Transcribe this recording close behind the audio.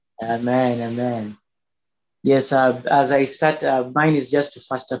Amen. Amen. Yes, as I start, mine is just to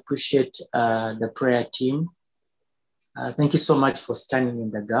first appreciate the prayer team. Thank you so much for standing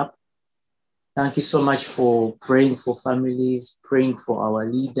in the gap. Thank you so much for praying for families, praying for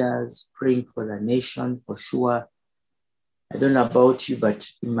our leaders, praying for the nation, for sure. I don't know about you, but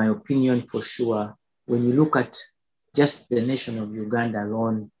in my opinion, for sure, when you look at just the nation of Uganda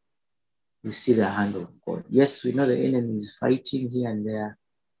alone, you see the hand of God. Yes, we know the enemy is fighting here and there,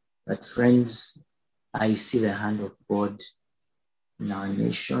 but friends, I see the hand of God in our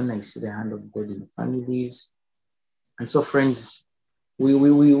nation. I see the hand of God in families. And so, friends, we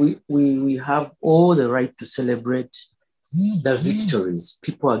have all the right to celebrate the victories.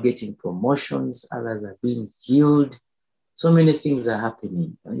 People are getting promotions, others are being healed. So many things are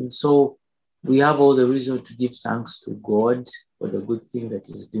happening. And so we have all the reason to give thanks to God for the good thing that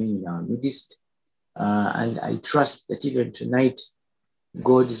He's doing in our midst. And I trust that even tonight,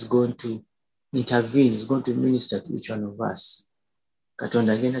 God is going to intervene, is going to minister to each one of us.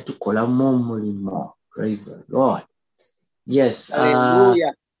 Katonda agenda tukolamu omulimo. Praise the Lord. Yes.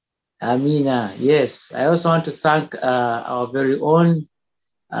 Hallelujah. Amina. Yes. I also want to thank our very own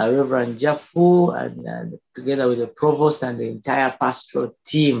Reverend Jaffu, and together with the provost and the entire pastoral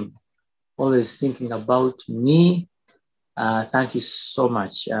team, always thinking about me. Thank you so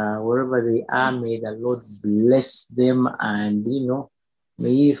much. Wherever they are, may the Lord bless them, and may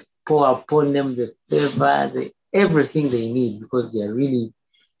He pour upon them the favor, everything they need, because they are really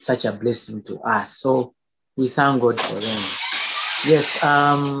such a blessing to us. So we thank God for them. Yes,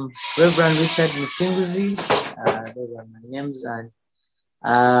 Reverend Richard Musinguzi, those are my names,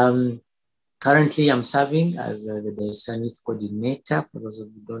 and currently I'm serving as the Diocese Youth Coordinator. For those of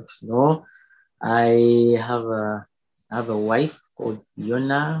you who don't know, I have a wife called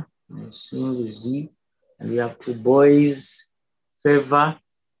Fiona Musinguzi, and we have two boys, Favor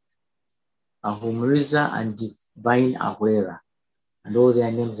Ahumriza and Divine Awera, and all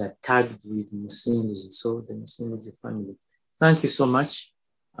their names are tagged with Musinguzi. So the Musinguzi family, thank you so much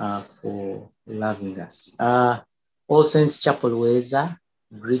for loving us. All Saints Chapel Weza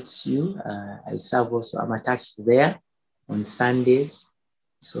greets you. I serve also, I'm attached there on Sundays.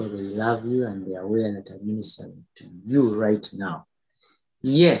 So they love you and they are aware that I'm ministering to you right now.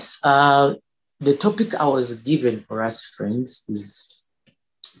 Yes, the topic I was given for us, friends, is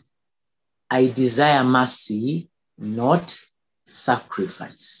I desire mercy, not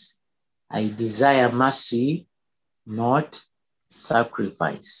sacrifice. I desire mercy, not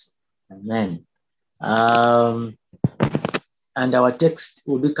sacrifice. Amen. And our text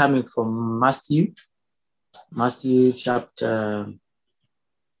will be coming from Matthew chapter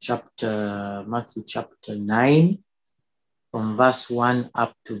 9, from verse 1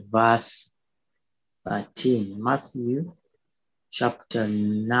 up to verse 13. Matthew chapter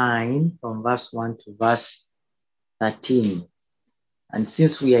 9, from verse 1 to verse 13. And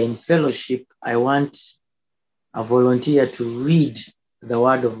since we are in fellowship, I want a volunteer to read the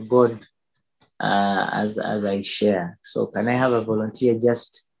word of God as I share. So can I have a volunteer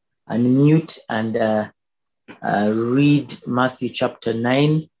just unmute and read Matthew chapter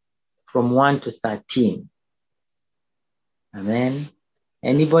 9 from 1 to 13. Amen.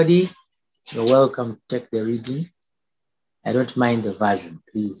 Anybody? You're welcome to take the reading. I don't mind the version,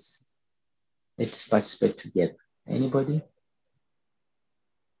 please. Let's participate together. Anybody?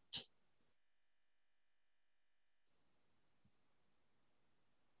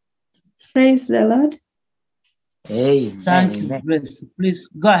 Praise the Lord. Amen. Thank you. Please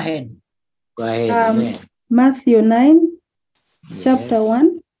go ahead. Go ahead. Amen. Matthew 9, Yes. chapter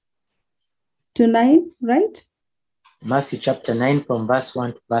 1 to 9, right? Matthew chapter 9 from verse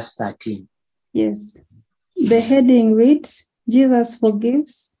 1 to verse 13. Yes. The heading reads, Jesus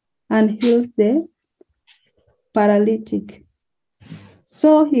forgives and heals the paralytic.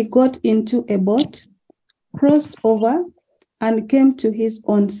 So he got into a boat, crossed over, and came to his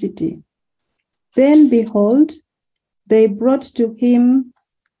own city. Then behold, they brought to him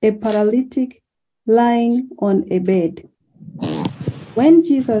a paralytic lying on a bed. When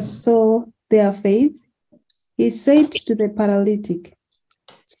Jesus saw their faith, he said to the paralytic,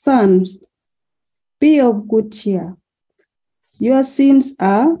 "Son, be of good cheer. Your sins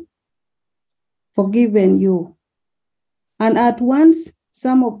are forgiven you." And at once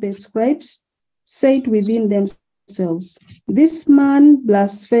some of the scribes said within themselves, "This man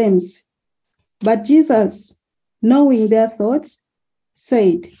blasphemes." But Jesus, knowing their thoughts,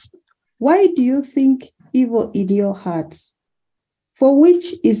 said, "Why do you think evil in your hearts? For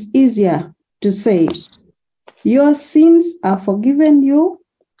which is easier to say, 'Your sins are forgiven you,'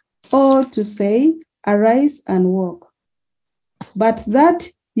 or to say, 'Arise and walk'? But that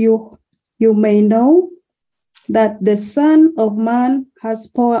you may know that the Son of Man has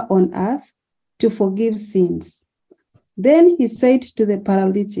power on earth to forgive sins." Then he said to the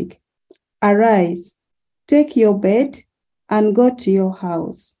paralytic, "Arise, take your bed, and go to your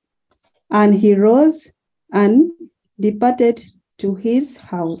house." And he rose and departed to his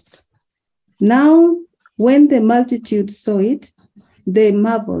house. Now, when the multitude saw it, they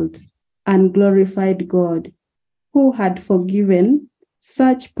marveled and glorified God, who had forgiven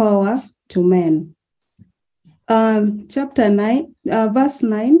such power to men. Chapter 9, verse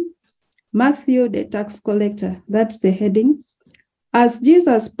 9, Matthew the tax collector, that's the heading. As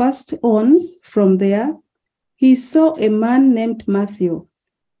Jesus passed on from there, he saw a man named Matthew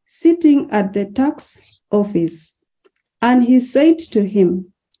sitting at the tax office, and he said to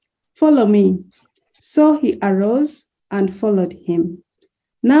him, "Follow me." So he arose and followed him.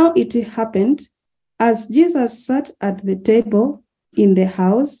 Now it happened, as Jesus sat at the table in the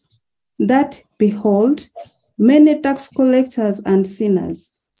house, that, behold, many tax collectors and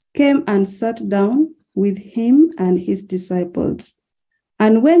sinners came and sat down with him and his disciples.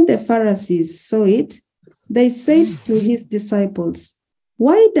 And when the Pharisees saw it, they said to his disciples,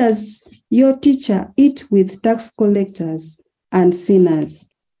 "Why does your teacher eat with tax collectors and sinners?"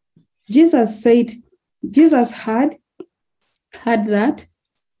 Jesus heard that.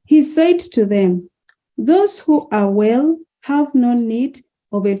 He said to them, "Those who are well have no need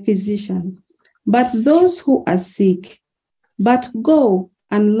of a physician, but those who are sick. But go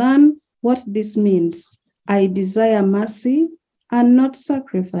and learn what this means. I desire mercy and not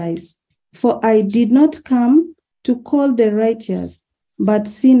sacrifice, for I did not come to call the righteous, but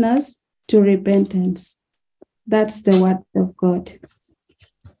sinners to repentance." That's the word of God.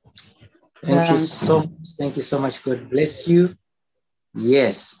 Thank you so much. Thank you so much. God bless you.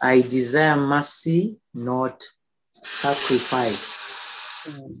 Yes, I desire mercy, not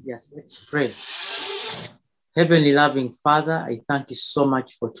sacrifice. Yes, let's pray. Heavenly loving Father, I thank you so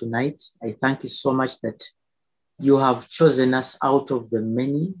much for tonight. I thank you so much that you have chosen us out of the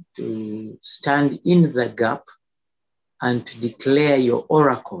many to stand in the gap and to declare your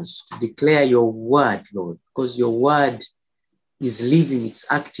oracles, to declare your word, Lord, because your word is living, it's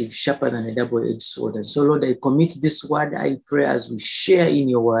active, sharper than a double-edged sword. And so, Lord, I commit this word, I pray, as we share in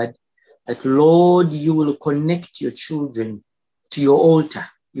your word, that, Lord, you will connect your children to your altar.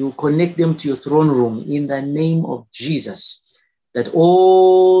 You will connect them to your throne room in the name of Jesus. That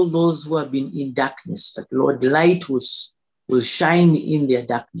all those who have been in darkness, that, Lord, light will shine in their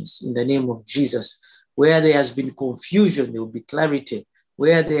darkness in the name of Jesus. Where there has been confusion, there will be clarity.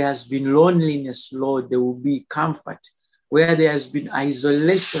 Where there has been loneliness, Lord, there will be comfort. Where there has been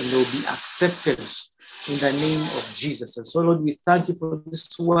isolation, there will be acceptance in the name of Jesus. And so, Lord, we thank you for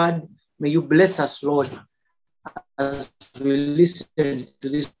this word. May you bless us, Lord, as we listen to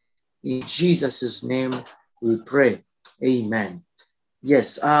this. In Jesus' name we pray. Amen.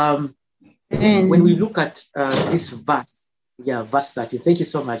 Yes. When we look at this verse, verse 13. Thank you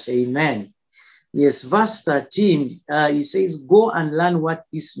so much. Amen. Yes, verse 13, it says, "Go and learn what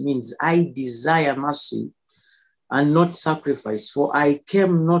this means. I desire mercy and not sacrifice, for I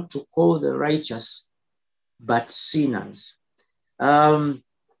came not to call the righteous, but sinners."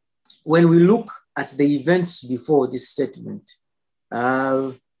 When we look at the events before this statement,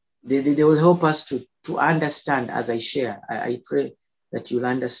 they will help us to understand as I share. I pray that you'll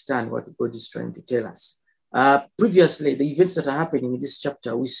understand what God is trying to tell us. Previously, the events that are happening in this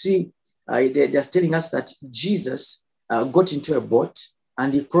chapter, we see they're telling us that Jesus got into a boat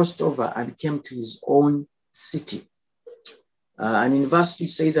and he crossed over and came to his own city. And in verse 2 it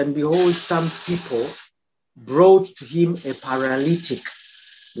says, "And behold, some people brought to him a paralytic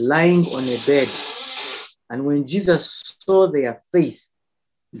lying on a bed. And when Jesus saw their faith,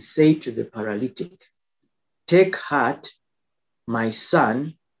 he said to the paralytic, 'Take heart, my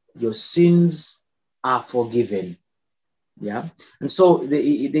son, your sins are forgiven.'" Yeah. And so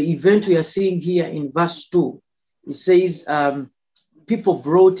the event we are seeing here in verse 2, it says people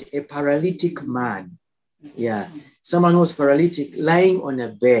brought a paralytic man. Yeah. Someone who was paralytic lying on a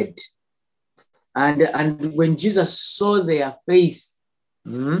bed. And when Jesus saw their faith,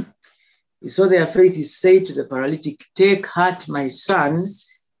 he said to the paralytic, "Take heart, my son,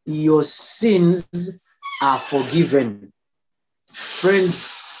 your sins are forgiven."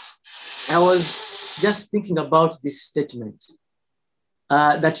 Friends, I was just thinking about this statement,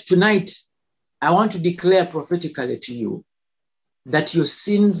 that tonight I want to declare prophetically to you that your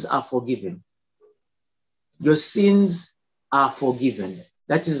sins are forgiven. Your sins are forgiven.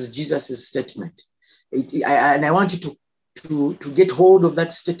 That is Jesus' statement. And I want you to get hold of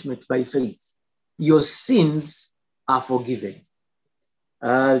that statement by faith. Your sins are forgiven.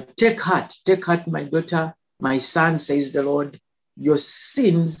 Take heart, my daughter, my son, says the Lord, your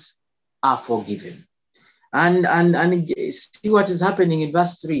sins are forgiven. And see what is happening in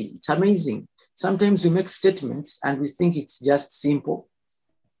verse 3. It's amazing. Sometimes we make statements and we think it's just simple,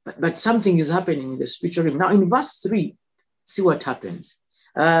 but something is happening in the spiritual realm. Now in verse 3, see what happens.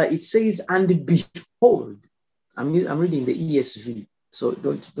 It says, and behold, I'm reading the ESV, so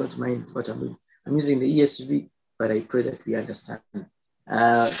don't mind what I'm reading. I'm using the ESV, but I pray that we understand.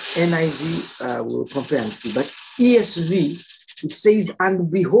 NIV will compare and see, but ESV, it says,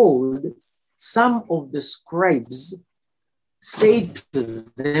 and behold, some of the scribes said to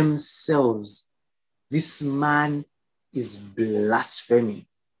themselves, this man is blaspheming.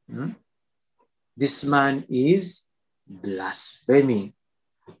 This man is blaspheming.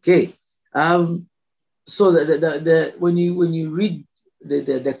 Okay. So when you read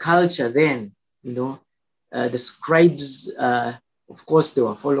the culture, then the scribes, of course, they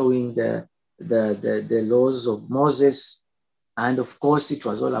were following the laws of Moses, and of course, it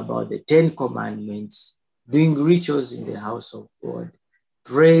was all about the 10 Commandments, doing rituals in the house of God,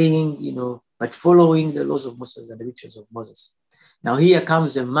 praying, but following the laws of Moses and the rituals of Moses. Now here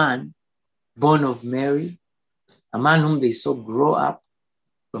comes a man born of Mary, a man whom they saw grow up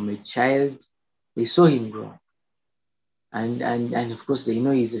from a child. They saw him grow. And of course, they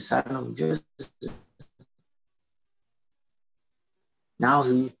know he's the son of Joseph. Now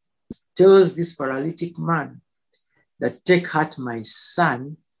he tells this paralytic man that, take heart, my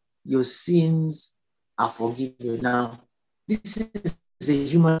son, your sins are forgiven. Now, this is a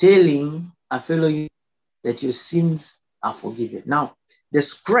human telling a fellow human that your sins are forgiven. Now, the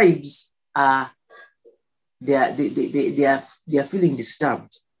scribes are feeling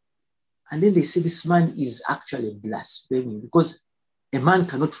disturbed. And then they say this man is actually blaspheming, because a man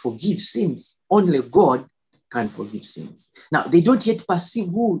cannot forgive sins. Only God can forgive sins. Now, they don't yet perceive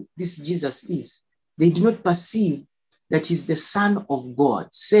who this Jesus is. They do not perceive that he's the Son of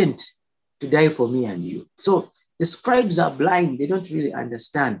God, sent to die for me and you. So the scribes are blind. They don't really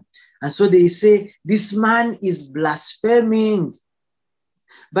understand. And so they say, this man is blaspheming.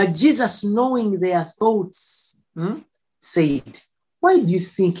 But Jesus, knowing their thoughts, said, why do you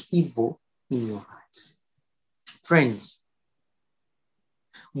think evil in your hearts? Friends,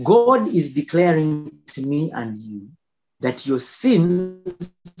 God is declaring to me and you that your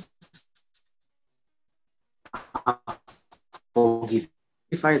sins are forgiven.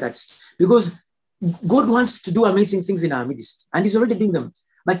 Because God wants to do amazing things in our midst, and he's already doing them.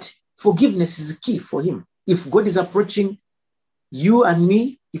 But forgiveness is key for him. If God is approaching you and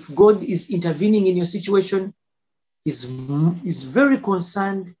me, if God is intervening in your situation, he's very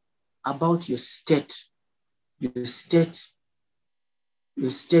concerned about your state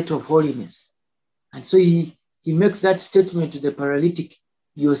of holiness. And so he makes that statement to the paralytic,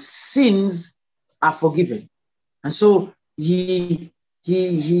 your sins are forgiven. And so he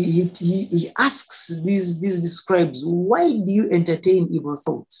asks these scribes, why do you entertain evil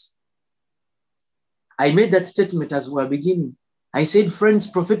thoughts? I made that statement as we were beginning. I said, friends,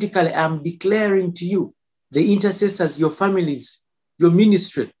 prophetically, I'm declaring to you, the intercessors, your families, your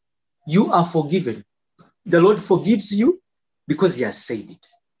ministry, you are forgiven. The Lord forgives you because he has said it,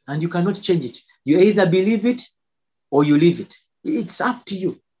 and you cannot change it. You either believe it or you leave it. It's up to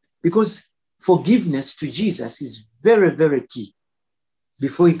you, because forgiveness to Jesus is very, very key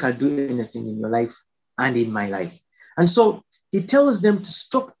before he can do anything in your life and in my life. And so he tells them to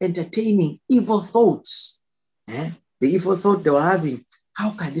stop entertaining evil thoughts. The evil thought they were having,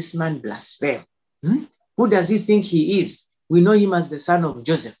 how can this man blaspheme? Who does he think he is? We know him as the son of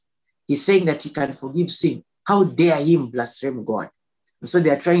Joseph. He's saying that he can forgive sin. How dare him blaspheme God? And so they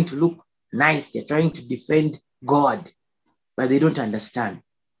are trying to look nice. They're trying to defend God, but they don't understand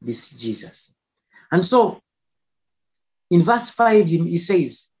this Jesus. And so in verse 5, he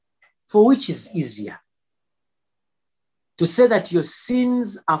says, for which is easier, to say that your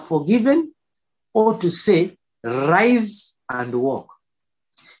sins are forgiven, or to say, rise and walk?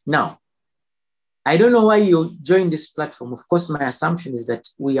 Now, I don't know why you joined this platform. Of course, my assumption is that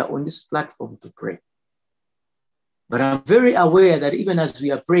we are on this platform to pray. But I'm very aware that even as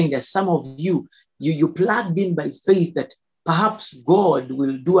we are praying, there's some of you plugged in by faith that perhaps God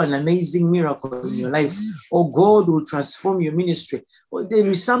will do an amazing miracle in your life, or God will transform your ministry, or there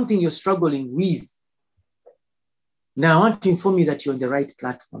is something you're struggling with. Now, I want to inform you that you're on the right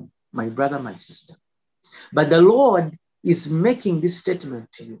platform, my brother, my sister. But the Lord is making this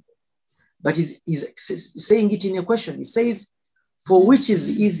statement to you. But he's saying it in a question. He says, for which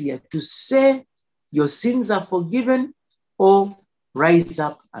is easier, to say your sins are forgiven, or rise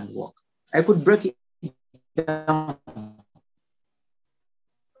up and walk? I could break it down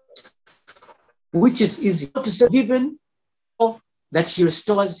Which is easy to say given, or that he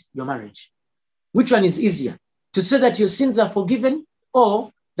restores your marriage? Which one is easier? To say that your sins are forgiven,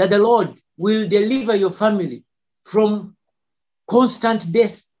 or that the Lord will deliver your family from constant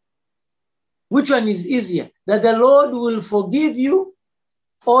death? Which one is easier? That the Lord will forgive you,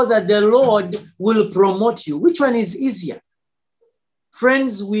 or that the Lord will promote you? Which one is easier?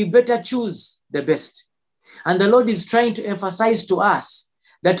 Friends, we better choose the best. And the Lord is trying to emphasize to us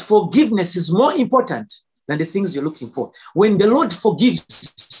that forgiveness is more important than the things you're looking for. When the Lord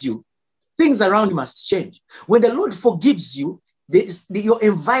forgives you, things around you must change. When the Lord forgives you, your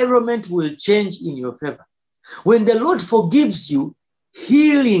environment will change in your favor. When the Lord forgives you,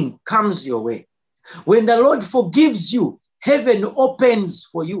 healing comes your way. When the Lord forgives you, heaven opens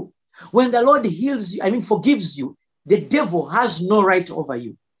for you. When the Lord forgives you, the devil has no right over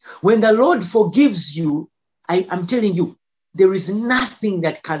you. When the Lord forgives you, I'm telling you, there is nothing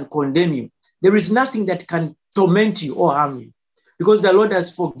that can condemn you. There is nothing that can torment you or harm you, because the Lord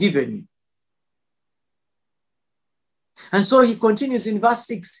has forgiven you. And so he continues in verse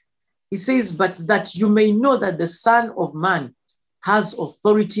 6. He says, but that you may know that the Son of Man has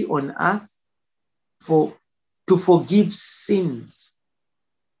authority on earth to forgive sins.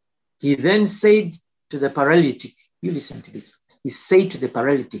 He then said to the paralytic, you listen to this. He said to the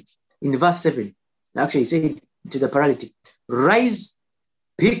paralytic in verse 7, actually he said to the paralytic, rise,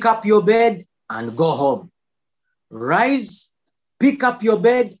 pick up your bed and go home. Rise, pick up your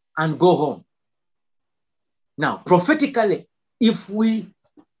bed and go home. Now, prophetically, if we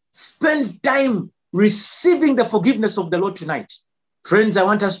spend time receiving the forgiveness of the Lord tonight, friends, I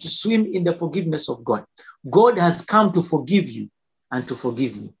want us to swim in the forgiveness of God. God has come to forgive you and to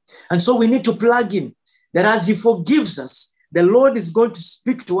forgive me. And so we need to plug in that as he forgives us, the Lord is going to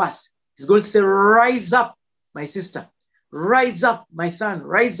speak to us. He's going to say, rise up, my sister. Rise up, my son.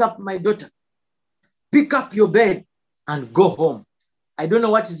 Rise up, my daughter. Pick up your bed and go home. I don't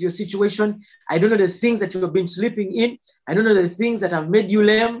know what is your situation. I don't know the things that you have been sleeping in. I don't know the things that have made you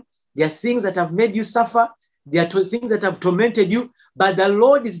lame. There are things that have made you suffer. There are things that have tormented you. But the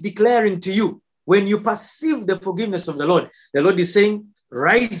Lord is declaring to you, when you perceive the forgiveness of the Lord is saying,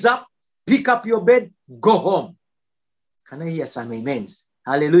 rise up, pick up your bed, go home. Can I hear some amens?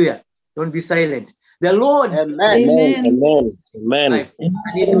 Hallelujah. Don't be silent. The Lord Amen. life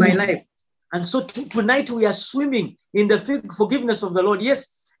in my life. And so tonight we are swimming in the forgiveness of the Lord.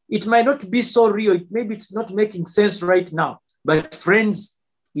 Yes, it might not be so real. Maybe it's not making sense right now. But friends,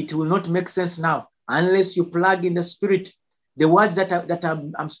 it will not make sense now unless you plug in the spirit. The words that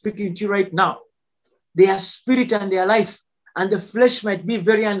I'm speaking to you right now, they are spirit and they are life. And the flesh might be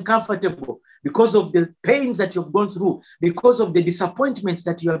very uncomfortable because of the pains that you've gone through, because of the disappointments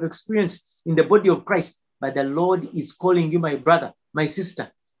that you have experienced in the body of Christ. But the Lord is calling you, my brother, my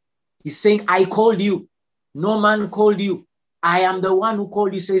sister. He's saying, I called you. No man called you. I am the one who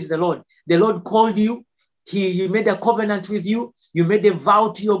called you, says the Lord. The Lord called you. He made a covenant with you. You made a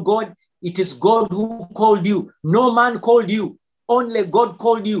vow to your God. It is God who called you. No man called you. Only God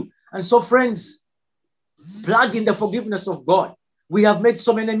called you. And so, friends, plug in the forgiveness of God. We have made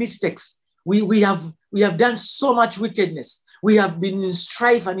so many mistakes. We have done so much wickedness. We have been in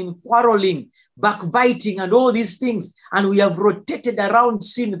strife and in quarreling, backbiting and all these things. And we have rotated around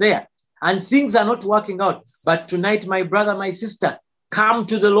sin there. And things are not working out. But tonight, my brother, my sister, come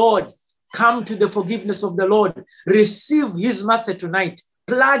to the Lord. Come to the forgiveness of the Lord. Receive his mercy tonight.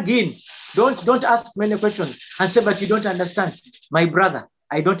 Plug in. Don't ask many questions and say, but you don't understand. My brother,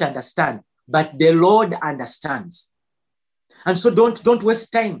 I don't understand. But the Lord understands. And so don't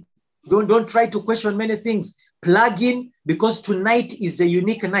waste time. Don't try to question many things. Plug in, because tonight is a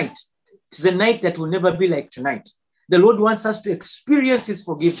unique night. It's a night that will never be like tonight. The Lord wants us to experience his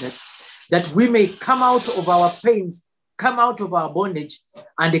forgiveness, that we may come out of our pains, come out of our bondage,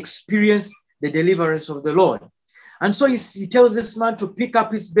 and experience the deliverance of the Lord. And so he tells this man to pick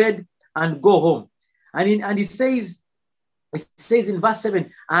up his bed and go home. And it says in verse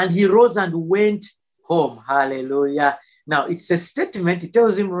 7, and he rose and went home. Hallelujah. Now, it's a statement. It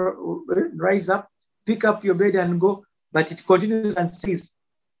tells him, rise up, pick up your bed and go. But it continues and says,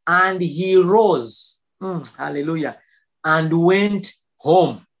 and he rose. Hallelujah. And went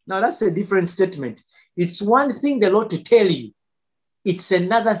home. Now, that's a different statement. It's one thing the Lord to tell you. It's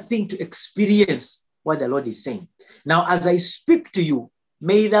another thing to experience what the Lord is saying. Now, as I speak to you,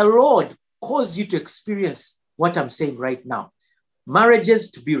 may the Lord cause you to experience what I'm saying right now.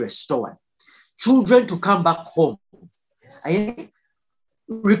 Marriages to be restored. Children to come back home.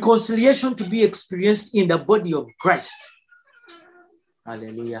 Reconciliation to be experienced in the body of Christ.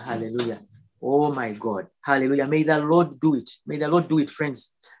 Hallelujah, hallelujah. Oh my God, hallelujah. May the Lord do it. May the Lord do it,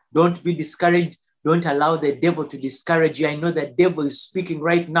 friends. Don't be discouraged. Don't allow the devil to discourage you. I know the devil is speaking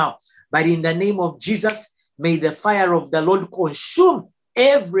right now, but in the name of Jesus, may the fire of the Lord consume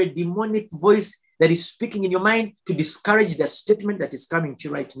every demonic voice that is speaking in your mind to discourage the statement that is coming to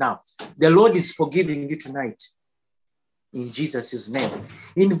you right now. The Lord is forgiving you tonight in Jesus' name.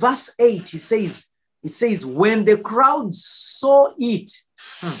 In verse 8, it says, when the crowd saw it,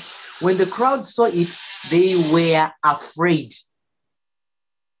 when the crowd saw it, they were afraid.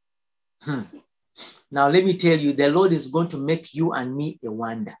 Now, let me tell you, the Lord is going to make you and me a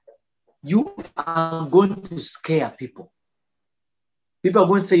wonder. You are going to scare people. People are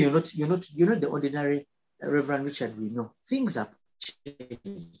going to say, you're not the ordinary Reverend Richard we know. Things have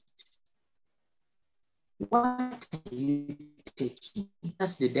changed. What are you taking?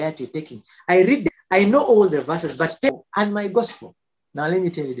 That's the diet you're taking. I know all the verses, but and my gospel. Now let me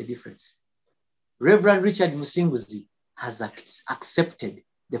tell you the difference. Reverend Richard Musinguzi has accepted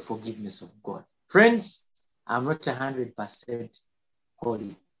the forgiveness of God. Friends, I'm not 100%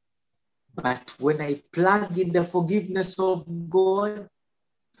 holy. But when I plug in the forgiveness of God,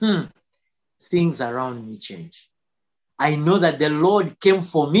 things around me change. I know that the Lord came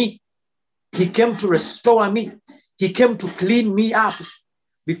for me. He came to restore me. He came to clean me up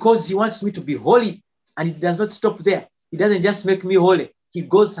because he wants me to be holy. And it does not stop there. He doesn't just make me holy. He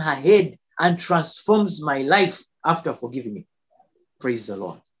goes ahead and transforms my life after forgiving me. Praise the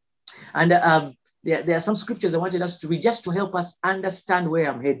Lord. And there are some scriptures I wanted us to read just to help us understand where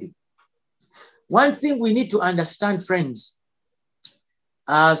I'm heading. One thing we need to understand, friends,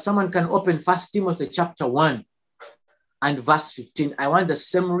 someone can open 1 Timothy chapter 1 and verse 15. I want the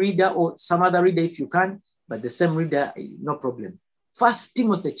same reader or some other reader if you can, but the same reader, no problem. 1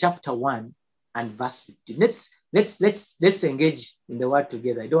 Timothy chapter 1 and verse 15. Let's engage in the word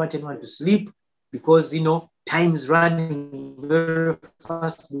together. I don't want anyone to sleep because, time is running very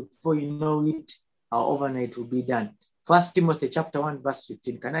fast. Before you know it, our overnight will be done. 1 Timothy chapter 1 verse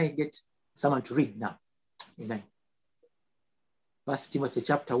 15. Can I get someone to read now? Amen. 1 Timothy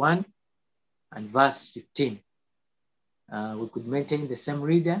chapter 1 and verse 15. We could maintain the same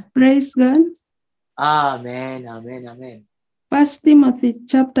reader. Praise God. Amen, amen, amen. 1 Timothy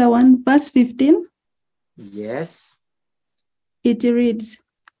chapter 1, verse 15. Yes. It reads,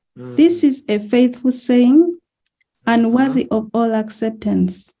 This is a faithful saying and worthy of all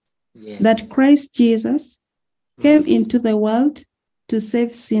acceptance, that Christ Jesus came into the world to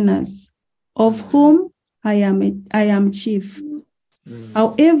save sinners, of whom I am chief.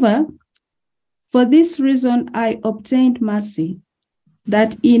 However, for this reason I obtained mercy,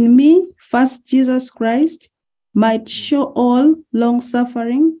 that in me first Jesus Christ might show all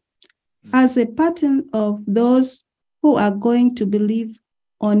long-suffering as a pattern of those who are going to believe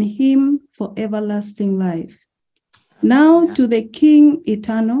on him for everlasting life. Now to the King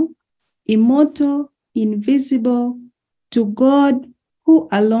eternal, immortal, invisible, to God who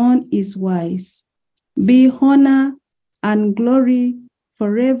alone is wise, be honor and glory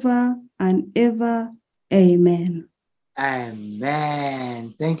forever and ever. Amen.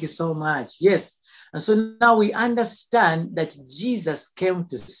 Amen. Thank you so much. Yes. And so now we understand that Jesus came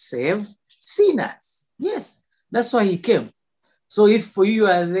to save sinners. Yes. That's why he came. So if for you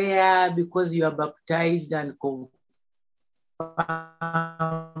are there because you are baptized and confirmed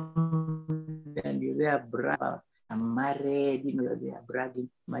and you're there bragging, I'm married, you're there bragging,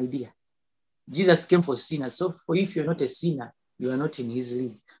 my dear. Jesus came for sinners. So for if you're not a sinner, you are not in his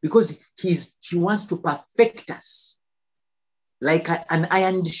league because he wants to perfect us. Like an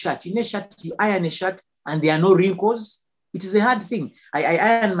ironed shirt. In a shirt, you iron a shirt and there are no wrinkles. It is a hard thing. I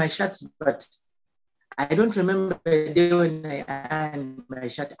iron my shirts, but I don't remember a day when I ironed my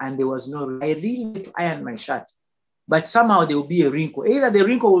shirt and there was no wrinkle. I really need to iron my shirt, but somehow there will be a wrinkle. Either the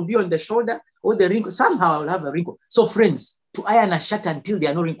wrinkle will be on the shoulder or the wrinkle, somehow I will have a wrinkle. So friends, to iron a shirt until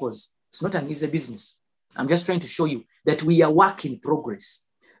there are no wrinkles, it's not an easy business. I'm just trying to show you that we are work in progress.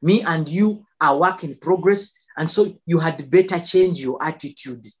 Me and you are work in progress. And so you had better change your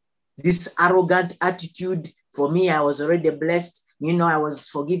attitude. This arrogant attitude, for me, I was already blessed. I was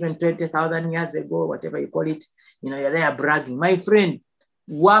forgiven 20,000 years ago, whatever you call it. You're there bragging. My friend,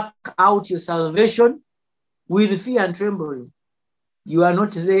 work out your salvation with fear and trembling. You are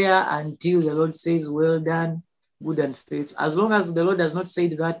not there until the Lord says, well done, good and faithful. As long as the Lord has not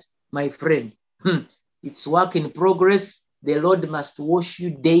said that, my friend, it's work in progress. The Lord must wash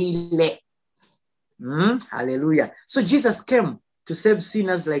you daily. Hallelujah. So Jesus came to save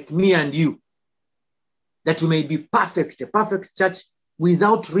sinners like me and you, that we may be perfect, a perfect church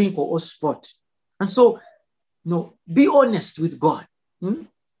without wrinkle or spot. And so, be honest with God.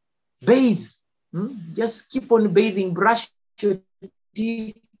 Bathe. Just keep on bathing, brush your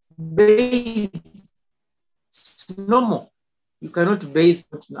teeth, bathe. It's normal. You cannot bathe,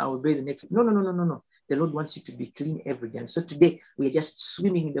 I will bathe the next week. No. The Lord wants you to be clean every day. And so today we are just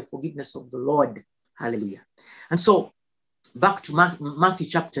swimming in the forgiveness of the Lord. Hallelujah. And so back to Matthew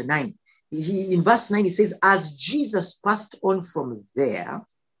chapter 9. In verse 9, he says, as Jesus passed on from there,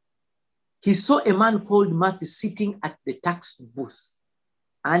 he saw a man called Matthew sitting at the tax booth.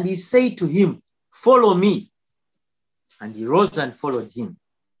 And he said to him, follow me. And he rose and followed him.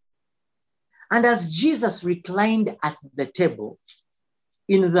 And as Jesus reclined at the table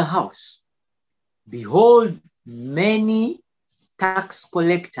in the house, behold, many tax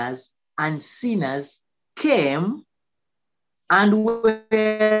collectors and sinners came and were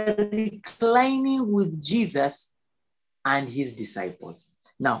reclining with Jesus and his disciples.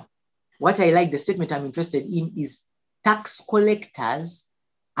 Now, what I like, the statement I'm interested in is tax collectors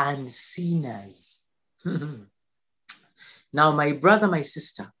and sinners. Now, my brother, my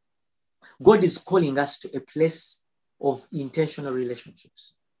sister, God is calling us to a place of intentional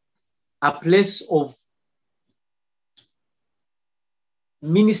relationships, a place of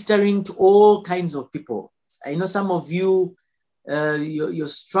ministering to all kinds of people. I know some of you, you're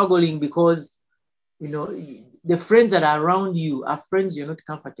struggling because, the friends that are around you are friends you're not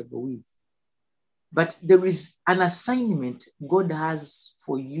comfortable with. But there is an assignment God has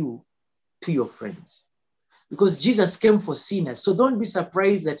for you to your friends. Because Jesus came for sinners. So don't be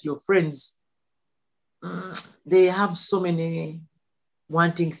surprised that your friends, they have so many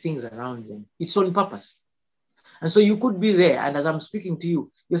wanting things around them. It's on purpose. And so you could be there, and as I'm speaking to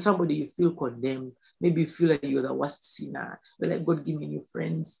you, you're somebody you feel condemned. Maybe you feel like you're the worst sinner. You're like, God, give me new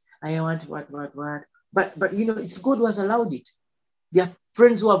friends. I want what. But it's God who has allowed it. There are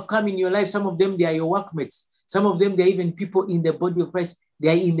friends who have come in your life. Some of them, they are your workmates. Some of them, they're even people in the body of Christ. They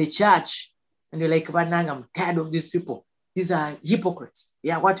are in the church. And you're like, Banang, I'm tired of these people. These are hypocrites.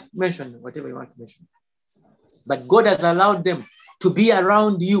 Yeah, mention whatever you want to mention. But God has allowed them to be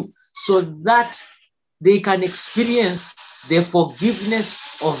around you so that they can experience the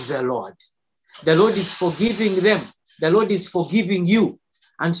forgiveness of the Lord. The Lord is forgiving them. The Lord is forgiving you.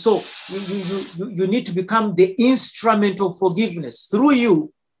 And so you need to become the instrument of forgiveness. Through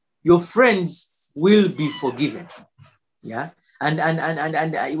you, your friends will be forgiven. Yeah. And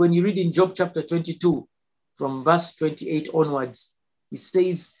when you read in Job chapter 22, from verse 28 onwards, it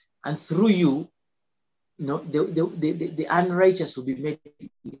says, and through you, the unrighteous will be made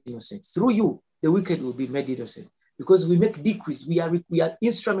innocent. Through you, the wicked will be made innocent. Because we make decrees. We are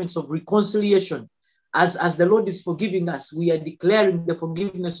instruments of reconciliation. As the Lord is forgiving us, we are declaring the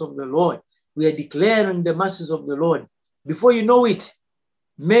forgiveness of the Lord. We are declaring the mercies of the Lord. Before you know it,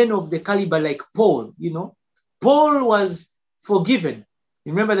 men of the caliber like Paul, Paul was forgiven.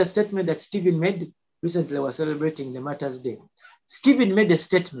 Remember the statement that Stephen made? Recently, we were celebrating the Martyrs' Day. Stephen made a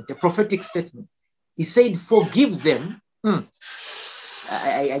statement, a prophetic statement. He said, forgive them.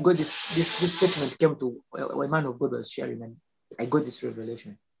 I got this statement came to a man of God was sharing, and I got this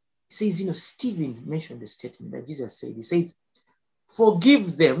revelation. He says, Stephen mentioned the statement that Jesus said. He says,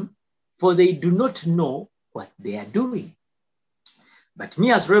 forgive them, for they do not know what they are doing. But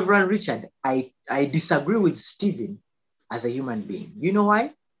me as Reverend Richard, I disagree with Stephen as a human being. You know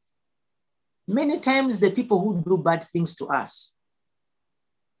why? Many times the people who do bad things to us,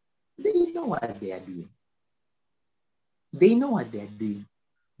 they know what they are doing. They know what they are doing.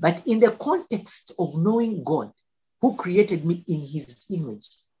 But in the context of knowing God, who created me in his image,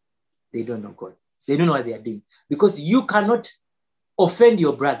 they don't know God. They don't know what they are doing. Because you cannot offend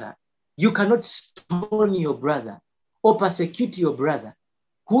your brother. You cannot stone your brother or persecute your brother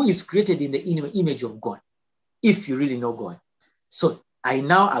who is created in the image of God, if you really know God. So I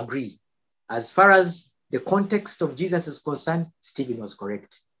now agree. As far as the context of Jesus is concerned, Stephen was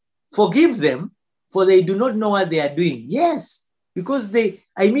correct. Forgive them, for they do not know what they are doing. Yes, because they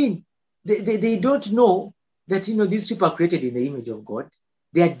don't know that, these people are created in the image of God.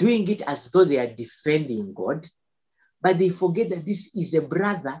 They are doing it as though they are defending God, but they forget that this is a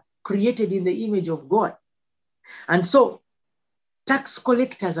brother created in the image of God. And so tax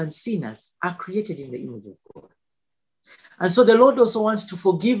collectors and sinners are created in the image of God. And so the Lord also wants to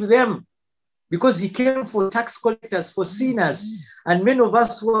forgive them, because he came for tax collectors, for sinners. And many of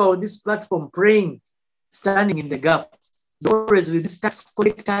us who are on this platform praying, standing in the gap, you're always with these tax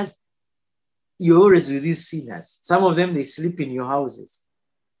collectors, you're always with these sinners. Some of them, they sleep in your houses.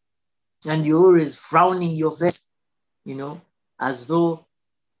 And you're always frowning your face, as though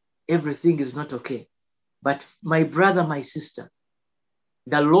everything is not okay. But my brother, my sister,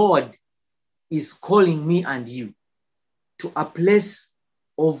 the Lord is calling me and you to a place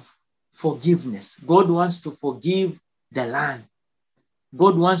of forgiveness. God wants to forgive the land.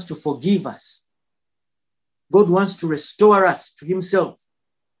 God wants to forgive us. God wants to restore us to himself.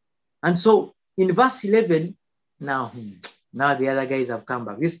 And so in verse 11, now the other guys have come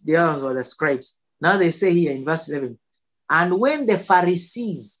back. The others were the scribes. Now they say here in verse 11, and when the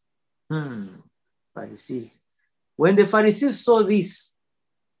Pharisees, when the Pharisees saw this,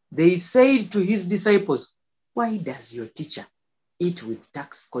 they said to his disciples, why does your teacher eat with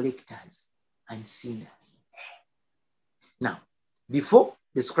tax collectors and sinners? Now, before,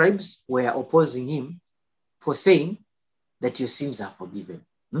 the scribes were opposing him for saying that your sins are forgiven.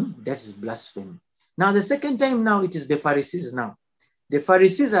 That is blasphemy. Now, the second time now, it is the Pharisees now. The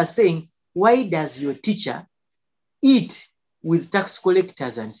Pharisees are saying, why does your teacher eat with tax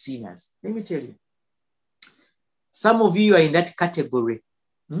collectors and sinners? Let me tell you. Some of you are in that category.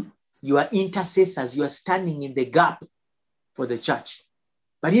 You are intercessors. You are standing in the gap for the church.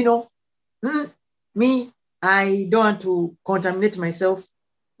 But you know, me, I don't want to contaminate myself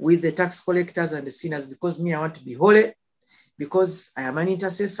with the tax collectors and the sinners because me, I want to be holy because I am an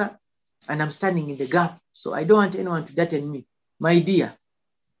intercessor and I'm standing in the gap. So I don't want anyone to dirten me. My dear,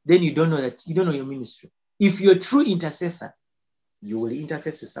 then you don't know that, you don't know your ministry. If you're a true intercessor, you will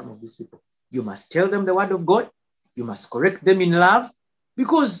interface with some of these people. You must tell them the word of God. You must correct them in love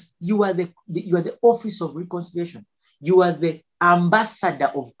because you are the office of reconciliation. You are the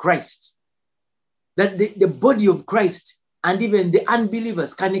ambassador of Christ. That the body of Christ and even the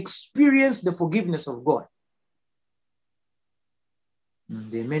unbelievers can experience the forgiveness of God.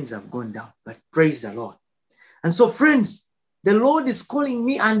 The amens have gone down, but praise the Lord. And so, friends, the Lord is calling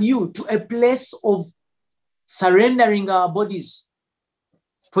me and you to a place of surrendering our bodies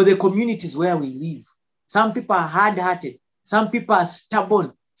for the communities where we live. Some people are hard-hearted. Some people are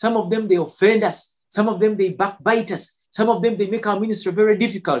stubborn. Some of them, they offend us. Some of them, they backbite us. Some of them, they make our ministry very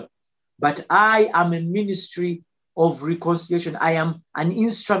difficult. But I am a ministry of reconciliation. I am an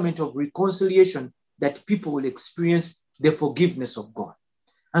instrument of reconciliation that people will experience the forgiveness of God.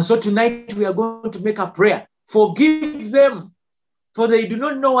 And so tonight we are going to make a prayer. Forgive them, for they do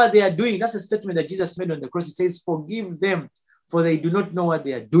not know what they are doing. That's a statement that Jesus made on the cross. He says, forgive them, for they do not know what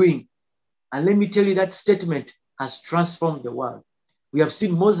they are doing. And let me tell you, that statement has transformed the world. We have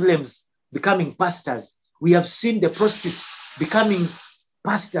seen Muslims becoming pastors. We have seen the prostitutes becoming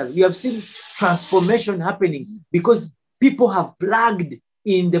pastors. We have seen transformation happening because people have plugged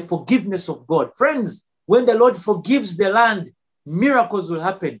in the forgiveness of God. Friends, when the Lord forgives the land, miracles will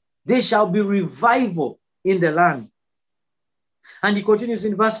happen. There shall be revival in the land. And he continues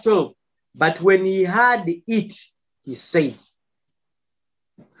in verse 12. But when he had it, he said,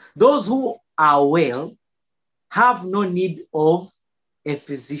 those who are well have no need of a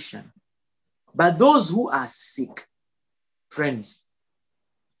physician, but those who are sick. Friends,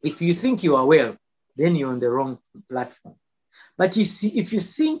 if you think you are well, then you're on the wrong platform. But if you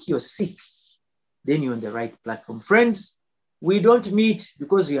think you're sick, then you're on the right platform. Friends, we don't meet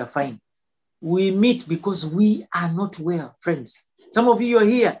because we are fine. We meet because we are not well, friends. Some of you are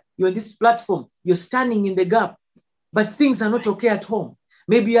here, you're on this platform, you're standing in the gap, but things are not okay at home.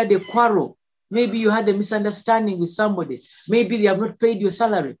 Maybe you had a quarrel. Maybe you had a misunderstanding with somebody. Maybe they have not paid your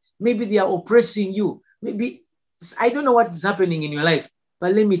salary. Maybe they are oppressing you. Maybe, I don't know what is happening in your life,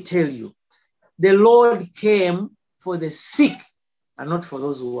 but let me tell you, the Lord came for the sick and not for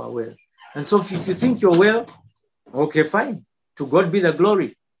those who are well. And so if you think you're well, okay, fine. To God be the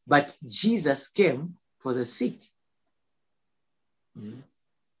glory. But Jesus came for the sick.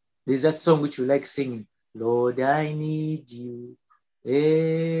 There's that song which we like singing. Lord, I need you.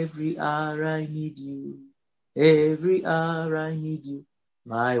 Every hour I need you. Every hour I need you.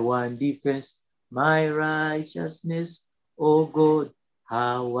 My one defense, my righteousness. Oh God,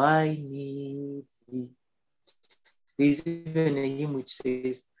 how I need thee. There's even a hymn which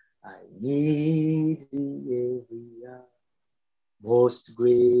says, I need thee every hour. Most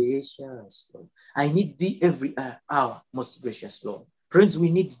gracious Lord. I need thee every hour, most gracious Lord. Friends,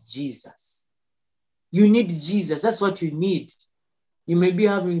 we need Jesus. You need Jesus. That's what you need. You may be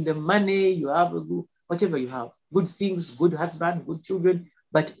having the money, you have whatever you have, good things, good husband, good children.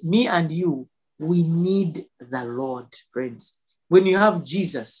 But me and you, we need the Lord, friends. When you have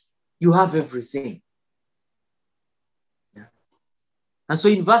Jesus, you have everything. Yeah. And so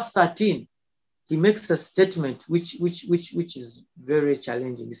in verse 13, he makes a statement which is very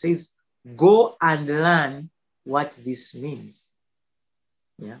challenging. He says, go and learn what this means.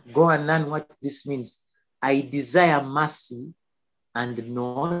 Yeah, go and learn what this means. I desire mercy and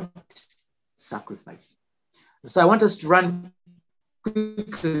not sacrifice. So I want us to run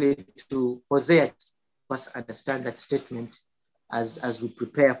quickly to Hosea. Let's understand that statement as we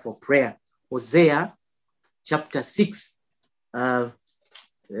prepare for prayer. Hosea chapter 6. Of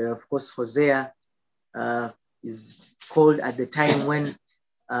course, Hosea is called at the time when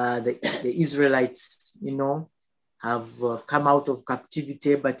the Israelites, have come out of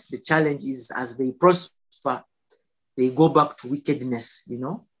captivity. But the challenge is, as they prosper, they go back to wickedness.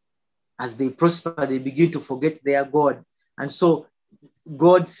 As they prosper, they begin to forget their God. And so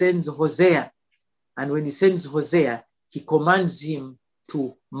God sends Hosea. And when he sends Hosea, he commands him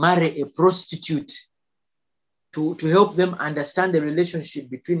to marry a prostitute to help them understand the relationship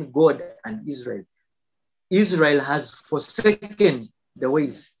between God and Israel. Israel has forsaken the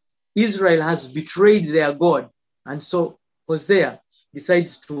ways. Israel has betrayed their God. And so Hosea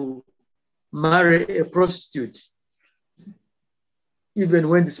decides to marry a prostitute, even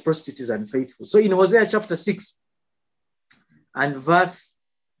when this prostitute is unfaithful. So in Hosea chapter 6 and verse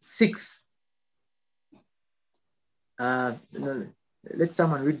 6, let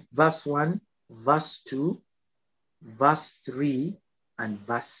someone read verse 1, verse 2, verse 3, and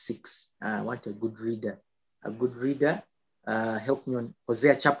verse 6. I want a good reader. Help me on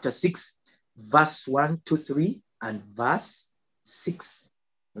Hosea chapter 6, verse 1, 2, 3, and verse 6.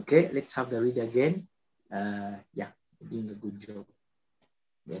 Okay, let's have the reader again. Doing a good job.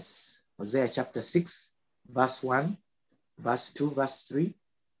 Yes, Hosea chapter 6, verse 1, verse 2, verse 3,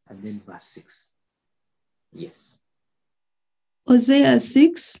 and then verse 6. Yes. Hosea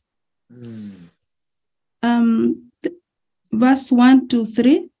 6, verse 1 to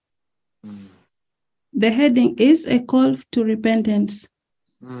 3. The heading is a call to repentance.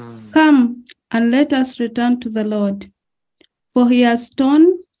 Come and let us return to the Lord, for he has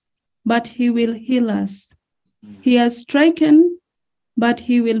torn, but he will heal us. He has stricken, but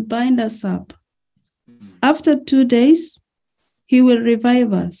he will bind us up. After 2 days, he will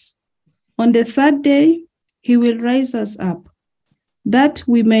revive us. On the third day, he will raise us up, that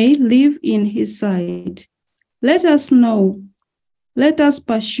we may live in his sight. Let us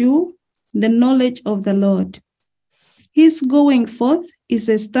pursue the knowledge of the Lord. His going forth is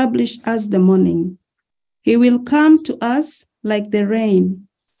established as the morning. He will come to us like the rain,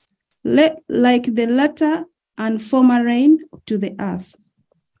 like the latter and former rain to the earth.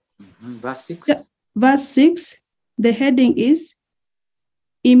 Verse 6. Verse 6, the heading is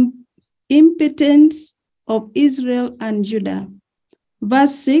Impotence of Israel and Judah.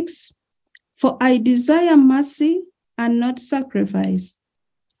 Verse 6, for I desire mercy and not sacrifice,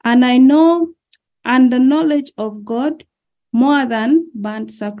 and I know and the knowledge of God more than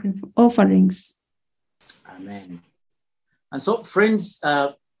burnt offerings. Amen. And so, friends,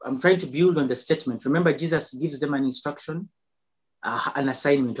 I'm trying to build on the statement. Remember, Jesus gives them an instruction, an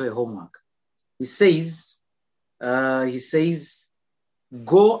assignment, or a homework. He says,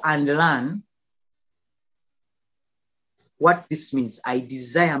 go and learn what this means. I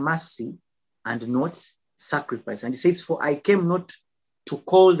desire mercy and not sacrifice. And he says, for I came not to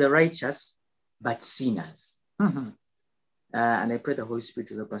call the righteous, but sinners. And I pray the Holy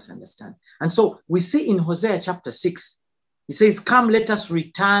Spirit will help us understand. And so we see in Hosea chapter 6, he says, come, let us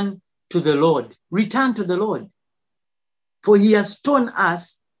return to the Lord. Return to the Lord. For he has torn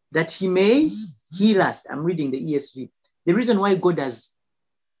us that he may heal us. I'm reading the ESV. The reason why God has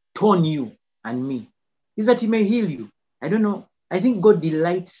torn you and me is that he may heal you. I don't know. I think God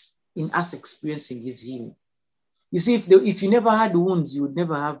delights in us experiencing his healing. You see, if you never had wounds, you would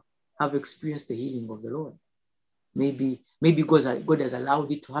never have experienced the healing of the Lord. Maybe God has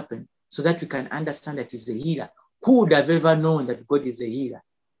allowed it to happen so that we can understand that he's the healer. Who would have ever known that God is a healer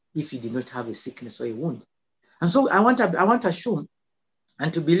if he did not have a sickness or a wound? And so I want to assume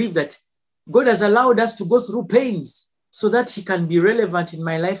and to believe that God has allowed us to go through pains so that he can be relevant in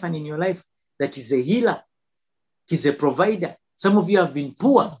my life and in your life, that he's a healer. He's a provider. Some of you have been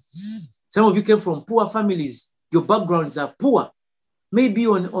poor. Some of you came from poor families. Your backgrounds are poor. Maybe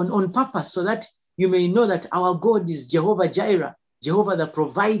on purpose, so that you may know that our God is Jehovah Jireh, Jehovah the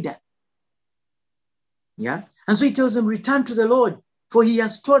provider. Yeah. And so he tells them, return to the Lord, for he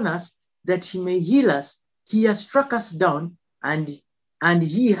has torn us that he may heal us. He has struck us down and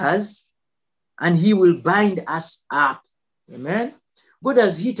he will bind us up. Amen. God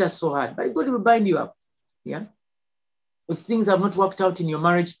has hit us so hard, but God will bind you up. Yeah. If things have not worked out in your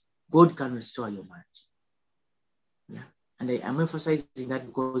marriage, God can restore your marriage. Yeah. And I'm emphasizing that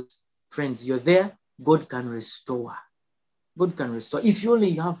because, friends, you're there, God can restore. God can restore. If you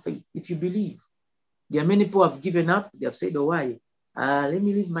only have faith, if you believe. There are many people who have given up. They have said, oh, why? Let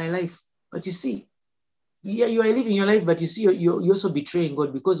me live my life. But you see, yeah, you are living your life, but you see, you're also betraying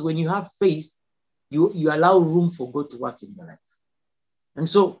God, because when you have faith, you allow room for God to work in your life. And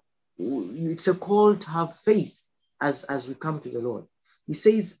so it's a call to have faith as we come to the Lord. He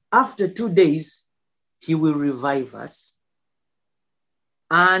says, after 2 days, he will revive us.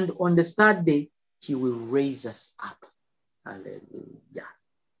 And on the third day, he will raise us up. Hallelujah.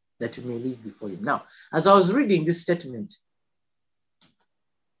 That we may live before him. Now, as I was reading this statement,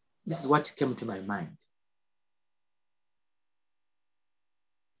 this is what came to my mind.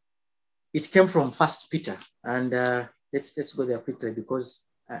 It came from 1 Peter, and let's go there quickly because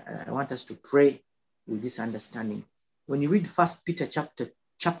I want us to pray with this understanding. When you read 1 Peter chapter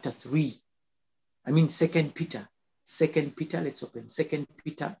 3, I mean 2 Peter, let's open 2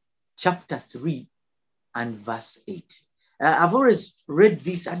 Peter chapter 3 and verse 8. I've always read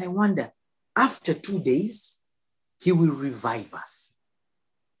this and I wonder, after 2 days, he will revive us.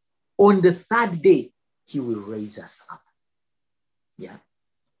 On the third day, he will raise us up. Yeah.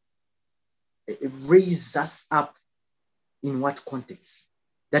 Raise us up in what context?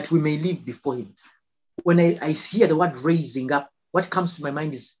 That we may live before him. When I hear the word raising up, what comes to my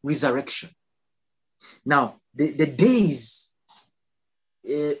mind is resurrection. Now, the days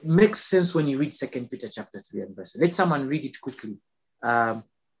makes sense when you read 2 Peter chapter 3 and verse. Let someone read it quickly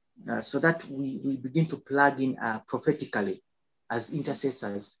so that we begin to plug in prophetically as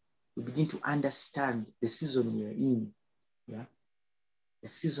intercessors. We begin to understand the season we are in. Yeah, the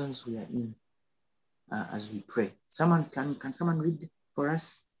seasons we are in as we pray. Can someone read for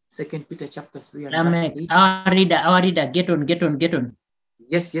us 2 Peter chapter 3 and verse 8? Our reader, get on.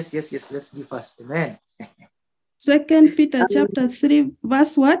 Yes. Let's be fast. Amen. 2 Peter chapter 3,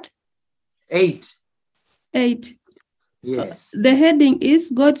 verse what? 8. 8. Yes. The heading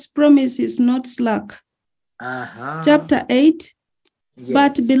is God's promise is not slack. Chapter 8. Yes.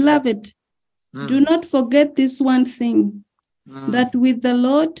 But beloved, do not forget this one thing, that with the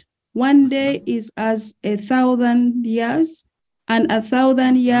Lord, one day is as 1,000 years, and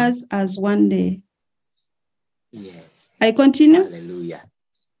 1,000 years as one day. Yes. I continue? Hallelujah.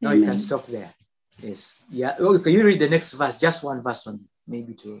 No, Amen. you can stop there. Yes. Yeah. Okay, you read the next verse, just one verse on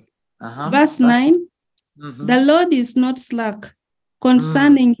maybe two. Verse 9. The Lord is not slack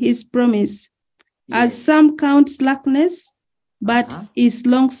concerning his promise, as some count slackness, but is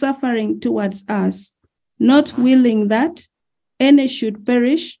long-suffering towards us, not willing that any should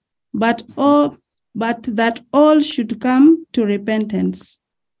perish, but that all should come to repentance.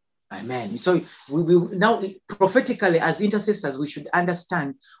 Amen. So we now prophetically as intercessors, we should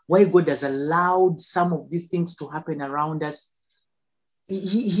understand why God has allowed some of these things to happen around us.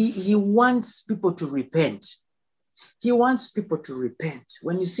 He wants people to repent. He wants people to repent.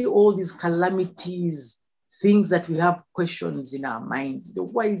 When you see all these calamities, things that we have questions in our minds,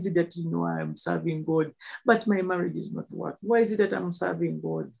 why is it that I'm serving God, but my marriage is not working? Why is it that I'm serving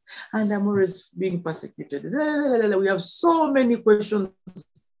God and I'm always being persecuted? We have so many questions.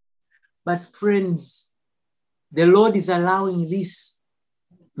 But friends, the Lord is allowing this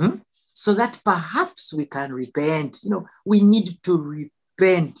so that perhaps we can repent. We need to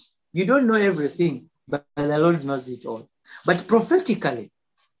repent. You don't know everything, but the Lord knows it all. But prophetically,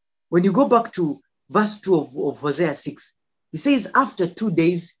 when you go back to verse 2 of Hosea 6, he says, after 2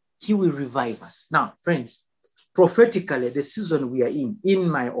 days, he will revive us. Now, friends, prophetically, the season we are in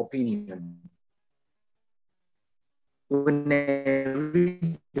my opinion, when I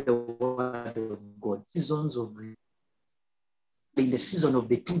read the word of God, seasons of revival, in the season of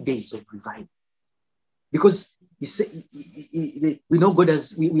the 2 days of revival. Because we know God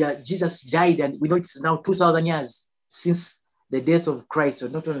Jesus died, and we know it's now 2,000 years since the death of Christ. So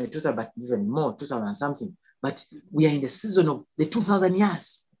not only 2,000, but even more, 2,000 something. But we are in the season of the 2,000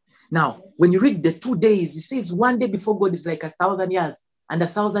 years. Now, when you read the 2 days, it says 1 day before God is like 1,000 years. And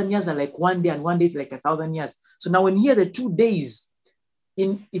 1,000 years are like 1 day, and 1 day is like 1,000 years. So now when you hear the 2 days,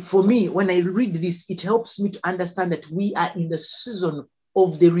 for me, when I read this, it helps me to understand that we are in the season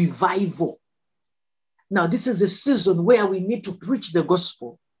of the revival. Now, this is the season where we need to preach the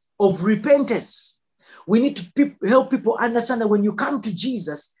gospel of repentance. We need to help people understand that when you come to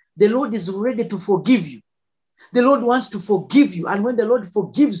Jesus, the Lord is ready to forgive you. The Lord wants to forgive you. And when the Lord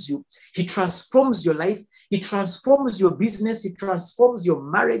forgives you, he transforms your life. He transforms your business. He transforms your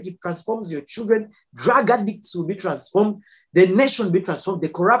marriage. He transforms your children. Drug addicts will be transformed. The nation will be transformed. The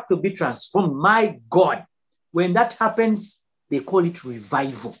corrupt will be transformed. My God, when that happens, they call it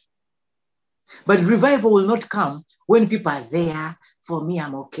revival. But revival will not come when people are there. For me,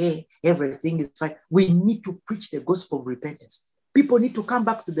 I'm okay. Everything is fine. We need to preach the gospel of repentance. People need to come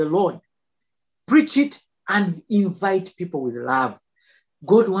back to the Lord. Preach it and invite people with love.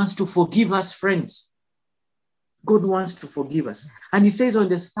 God wants to forgive us, friends. God wants to forgive us. And he says on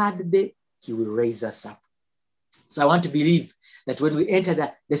the third day, he will raise us up. So I want to believe that when we enter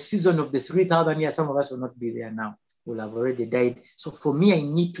the season of the 3,000 years, some of us will not be there now. We'll have already died. So for me, I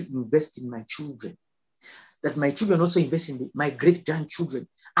need to invest in my children. That my children also invest in my great-grandchildren.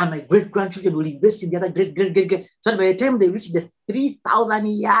 and my great-grandchildren will invest in the other great. So by the time they reach the 3,000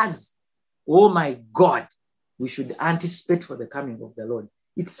 years, oh my God, we should anticipate for the coming of the Lord.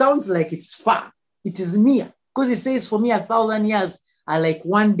 It sounds like it's far. It is near. Because it says, for me, 1,000 years are like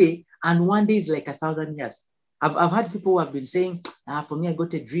one day, and one day is like 1,000 years. I've had people who have been saying, for me, I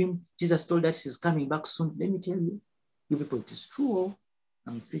got a dream. Jesus told us he's coming back soon. Let me tell you, you people, it is true. Oh.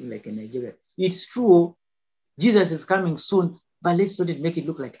 I'm speaking like a Nigerian. It's true. Oh. Jesus is coming soon, but let's not make it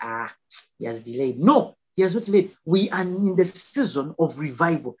look like, he has delayed. No, he has not delayed. We are in the season of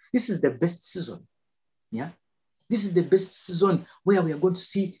revival. This is the best season. Yeah. This is the best season where we are going to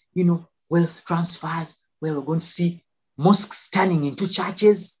see, wealth transfers, where we're going to see mosques turning into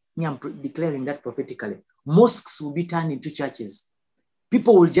churches. Me, I'm declaring that prophetically. Mosques will be turned into churches.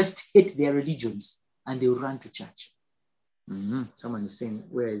 People will just hate their religions and they will run to church. Someone is saying,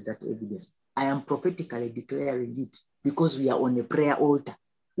 where is that evidence? I am prophetically declaring it because we are on a prayer altar.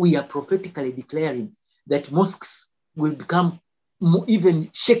 We are prophetically declaring that mosques will become, even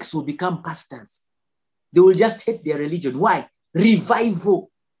sheikhs will become pastors. They will just hate their religion. Why? Revival.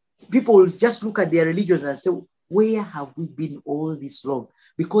 People will just look at their religions and say, where have we been all this long?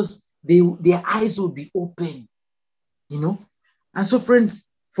 Because their eyes will be open, And so, friends,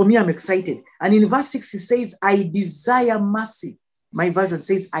 for me, I'm excited. And in verse 6, it says, I desire mercy. My version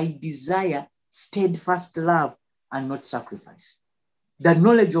says, I desire steadfast love and not sacrifice. The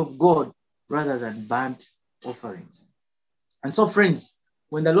knowledge of God rather than burnt offerings. And so, friends,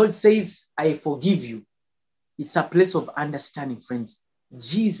 when the Lord says, I forgive you, it's a place of understanding, friends.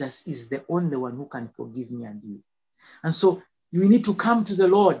 Jesus is the only one who can forgive me and you. And so you need to come to the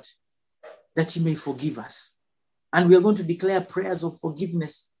Lord that he may forgive us. And we are going to declare prayers of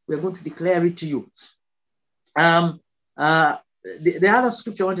forgiveness. We are going to declare it to you. The other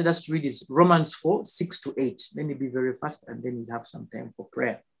scripture I wanted us to read is Romans 4, 6-8. Let me be very fast and then we'll have some time for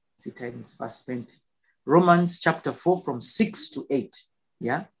prayer. See, time is fast spent. Romans chapter 4 from 6-8.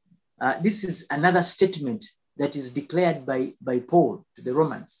 Yeah. This is another statement that is declared by Paul to the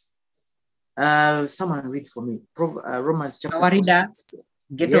Romans. Someone read for me. Romans chapter 4.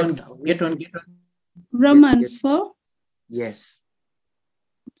 Get on. Romans 4? Yes.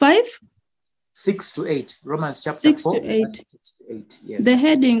 5? 6-8. Romans chapter 6 4. to 8. 6-8. Yes. The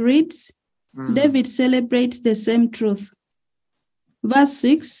heading reads, David celebrates the same truth. Verse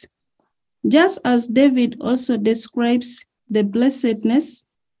 6, just as David also describes the blessedness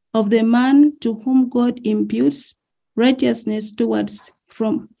of the man to whom God imputes righteousness apart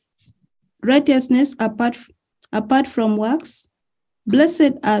from works,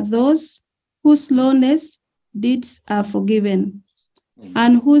 blessed are those whose lawless deeds are forgiven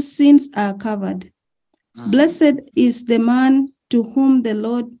and whose sins are covered. Blessed is the man to whom the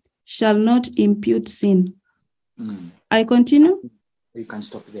Lord shall not impute sin. I continue? You can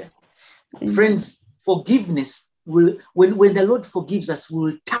stop there. Friends, forgiveness will, when the Lord forgives us, we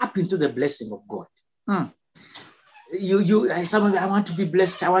will tap into the blessing of God. Someone, I want to be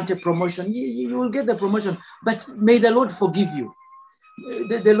blessed, I want a promotion. You will get the promotion, but may the Lord forgive you.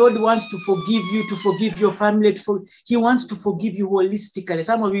 The Lord wants to forgive you, to forgive your family. He wants to forgive you holistically.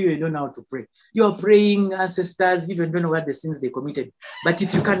 Some of you don't know how to pray. You are praying ancestors, you don't know what the sins they committed. But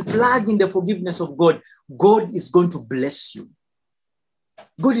if you can plug in the forgiveness of God, God is going to bless you.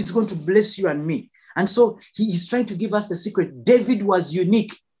 God is going to bless you and me. And so he is trying to give us the secret. David was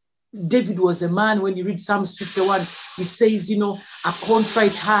unique. David was a man, when you read Psalms 51, it says, a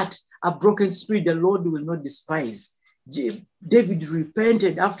contrite heart, a broken spirit, the Lord will not despise. David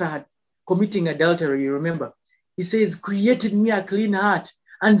repented after committing adultery, you remember. He says, create in me a clean heart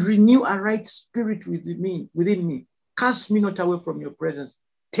and renew a right spirit within me. Cast me not away from your presence.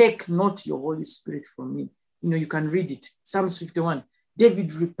 Take not your Holy Spirit from me. You can read it. Psalms 51.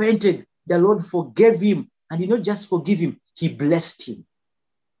 David repented. The Lord forgave him. And he not just forgive him, he blessed him.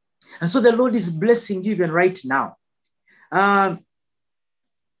 And so the Lord is blessing you even right now.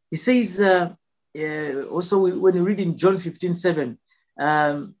 He says, also when you read in John 15:7,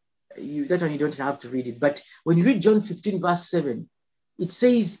 that one you don't have to read it. But when you read John 15 verse 7, it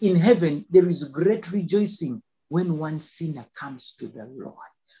says, in heaven, there is great rejoicing when one sinner comes to the Lord.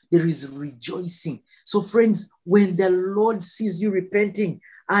 There is rejoicing. So friends, when the Lord sees you repenting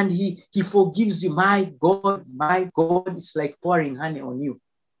and he forgives you, my God, it's like pouring honey on you.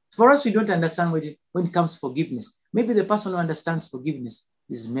 For us, we don't understand when it comes to forgiveness. Maybe the person who understands forgiveness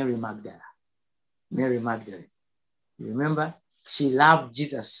is Mary Magdalene. Mary Magdalene. You remember? She loved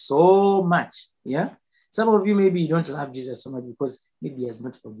Jesus so much. Yeah? Some of you, maybe you don't love Jesus so much because maybe he has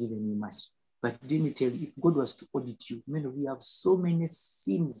not forgiven you much. But let me tell you, if God was to audit you, many of you have so many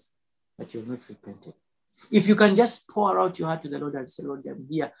sins that you have not repented. If you can just pour out your heart to the Lord and say, Lord, I'm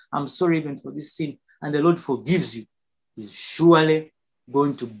here. I'm sorry even for this sin. And the Lord forgives you. He's surely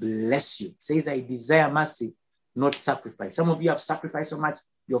going to bless you. It says, I desire mercy, not sacrifice. Some of you have sacrificed so much.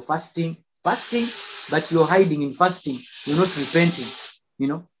 You're fasting, but you're hiding in fasting. You're not repenting. You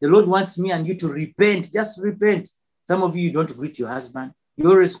know, the Lord wants me and you to repent. Just repent. Some of you don't greet your husband.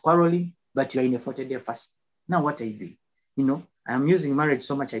 You're always quarreling, but you're in a 40-day fast. Now, what are you doing? You know, I'm using marriage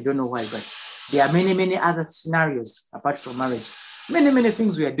so much, I don't know why, but there are many, many other scenarios apart from marriage. Many, many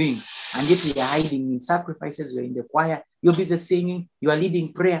things we are doing, and yet we are hiding in sacrifices. We're in the choir. You're busy singing. You are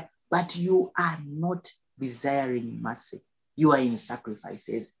leading prayer, but you are not desiring mercy. You are in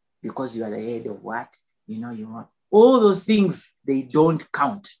sacrifices because you are the head of what? You know, you are. All those things, they don't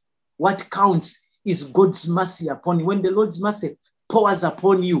count. What counts is God's mercy upon you. When the Lord's mercy pours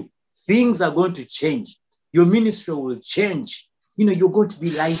upon you, things are going to change. Your ministry will change. You know, you're going to be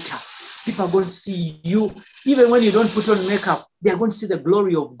lighter. People are going to see you. Even when you don't put on makeup, they're going to see the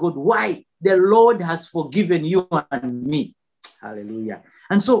glory of God. Why? The Lord has forgiven you and me. Hallelujah.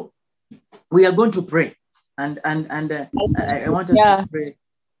 And so we are going to pray. And I want us to pray.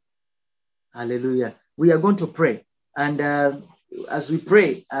 Hallelujah. We are going to pray. And as we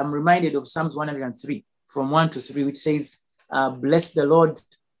pray, I'm reminded of Psalms 103 from 1 to 3, which says, bless the Lord,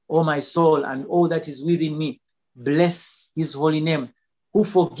 O my soul, and all that is within me. Bless his holy name, who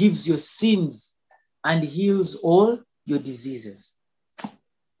forgives your sins and heals all your diseases.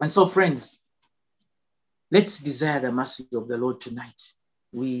 And so, friends, let's desire the mercy of the Lord tonight.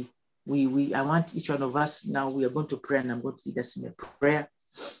 I want each one of us now, we are going to pray, and I'm going to lead us in a prayer,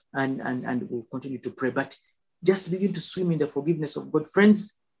 and we'll continue to pray. But just begin to swim in the forgiveness of God.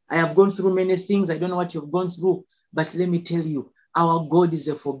 Friends, I have gone through many things. I don't know what you've gone through, but let me tell you, our God is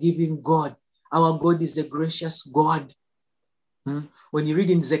a forgiving God. Our God is a gracious God. When you read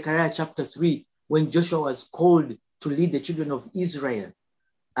in Zechariah chapter 3, when Joshua was called to lead the children of Israel,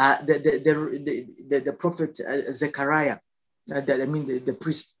 the prophet Zechariah, the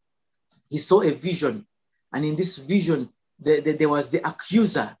priest, he saw a vision. And in this vision, there was the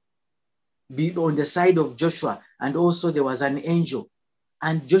accuser on the side of Joshua, and also there was an angel.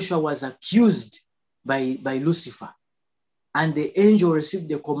 And Joshua was accused by Lucifer. And the angel received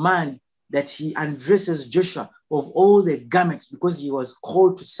the command that he undresses Joshua of all the garments, because he was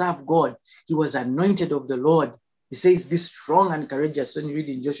called to serve God. He was anointed of the Lord. He says, be strong and courageous, when you read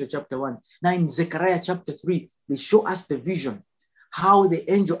in Joshua chapter 1. Now in Zechariah chapter 3, they show us the vision, how the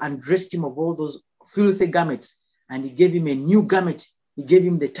angel undressed him of all those filthy garments, and he gave him a new garment. He gave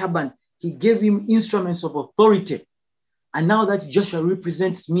him the turban. He gave him instruments of authority. And now that Joshua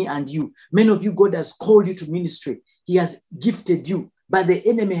represents me and you, many of you, God has called you to ministry. He has gifted you, but the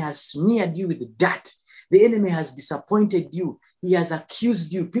enemy has smeared you with dirt. The enemy has disappointed you. He has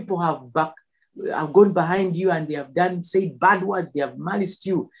accused you. People have gone behind you, and they have said bad words. They have maliced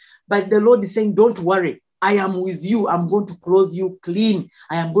you. But the Lord is saying, don't worry. I am with you. I'm going to clothe you clean.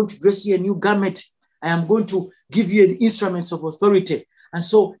 I am going to dress you a new garment. I am going to give you instruments of authority. And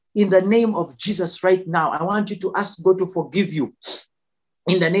so in the name of Jesus right now, I want you to ask God to forgive you.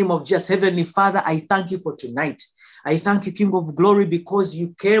 In the name of Jesus, Heavenly Father, I thank you for tonight. I thank you, King of Glory, because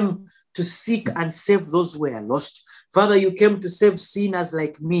you came to seek and save those who are lost. Father, you came to save sinners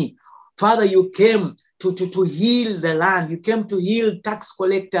like me. Father, you came to heal the land. You came to heal tax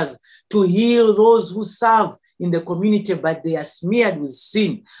collectors, to heal those who serve in the community, but they are smeared with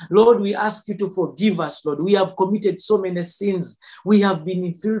sin. Lord, we ask you to forgive us, Lord. We have committed so many sins. We have been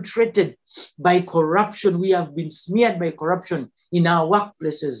infiltrated by corruption. We have been smeared by corruption in our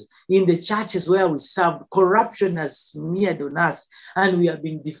workplaces, in the churches where we serve. Corruption has smeared on us, and we have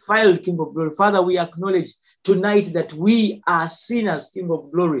been defiled, King of Glory. Father, we acknowledge tonight that we are sinners, King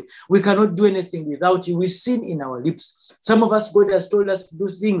of Glory. We cannot do anything without you. We sin in our lips. Some of us, God has told us to do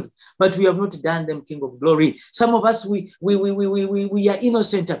things, but we have not done them, King of Glory. Some of us, we are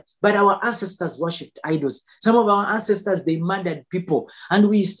innocent, but our ancestors worshipped idols. Some of our ancestors, they murdered people, and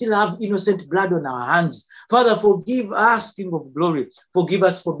we still have innocent blood on our hands. Father, forgive us, King of Glory. Forgive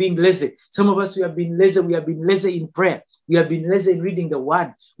us for being lazy. Some of us, we have been lazy. We have been lazy in prayer. We have been lazy in reading the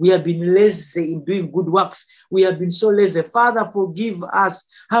word. We have been lazy in doing good works. We have been so lazy. Father, forgive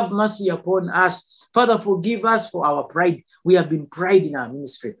us. Have mercy upon us. Father, forgive us for our pride. We have been pride in our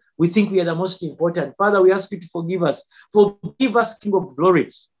ministry. We think we are the most important. Father, we ask you to forgive us. Forgive us, King of Glory,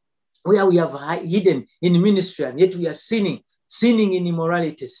 where we have hidden in ministry, and yet we are sinning in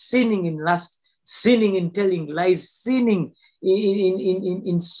immorality, sinning in lust, sinning in telling lies, sinning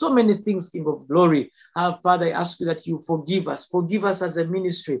in so many things, King of Glory. Father, I ask you that you forgive us. Forgive us as a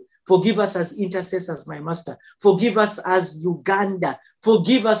ministry. Forgive us as intercessors, my master. Forgive us as Uganda.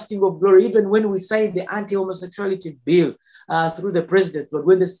 Forgive us, King of Glory, even when we signed the anti-homosexuality bill through the president. But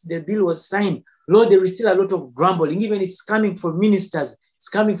when the bill was signed, Lord, there is still a lot of grumbling. Even it's coming from ministers. It's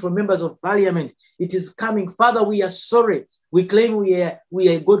coming from members of parliament. It is coming. Father, we are sorry. We claim we are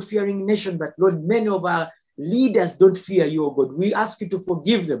a God-fearing nation, but Lord, many of our leaders don't fear you, O God. We ask you to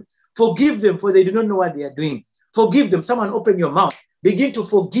forgive them. Forgive them, for they do not know what they are doing. Forgive them. Someone open your mouth. Begin to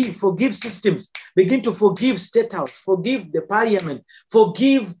forgive. Forgive systems. Begin to forgive State House. Forgive the parliament.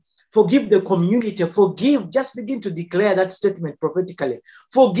 Forgive the community. Forgive. Just begin to declare that statement prophetically.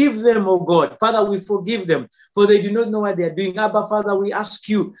 Forgive them, oh God. Father, we forgive them, for they do not know what they are doing. Abba, Father, we ask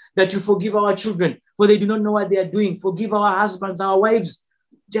you that you forgive our children, for they do not know what they are doing. Forgive our husbands, our wives.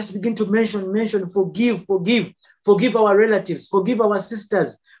 Just begin to mention, forgive our relatives, forgive our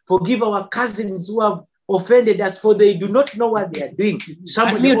sisters, forgive our cousins who have offended us, for they do not know what they are doing.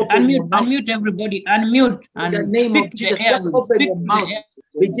 Somebody unmute everybody, unmute. In the name of Jesus, just open your mouth.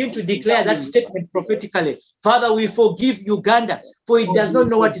 Begin to declare that statement prophetically. Father, we forgive Uganda, for it does not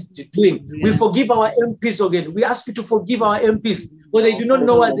know what it's doing. We forgive our MPs again. We ask you to forgive our MPs, for they do not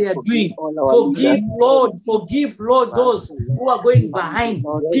know what they are doing. Forgive, Lord, those who are going behind,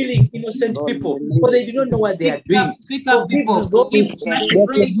 killing innocent people, for they do not know what they are doing. Forgive those who are manipulating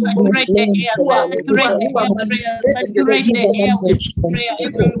the system.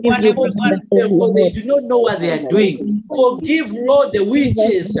 For they do not know what they are doing. Forgive, Lord, the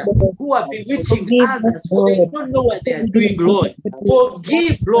witches who are bewitching others, for they do not know what they are doing, Lord.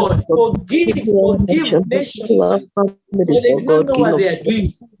 Forgive, Lord. Forgive nations, for they do not know what they are doing.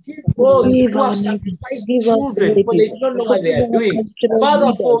 Forgive those who have sacrificed children, for they do not know what they are doing.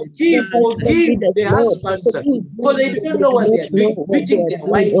 Father, forgive the husbands, for they do not know what they are doing, beating their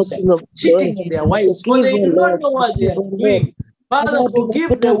wives, cheating on their wives, for they do not know what they are doing. Father,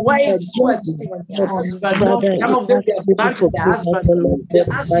 forgive the wives who are cheating on their husbands. Some of them, they have burnt their husbands. They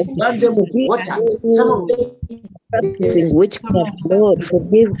ask you to burn them with water. Some of them, practicing witchcraft, Lord,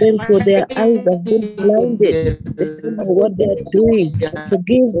 forgive them, for their eyes have been blinded. They don't know what they're doing.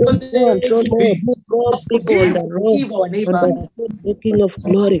 Forgive them, Lord, so Lord, God, people on the road, our neighbor, the King of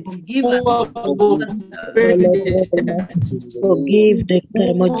Glory. Forgive us. Forgive the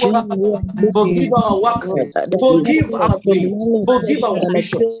Karamajun, forgive our workers, forgive our people, forgive our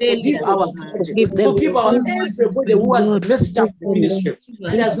bishops, forgive our forgive our everybody who has messed up the ministry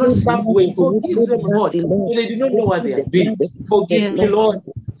and has not served well. Forgive them, Lord, for they do not know what they are doing. Forgive me, Lord,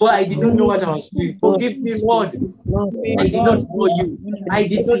 for I did not know what I was doing. Forgive me, Lord. I did not know you. I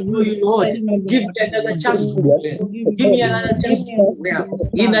did not know you, Lord. Give me another chance to do well. Give me another chance to do well.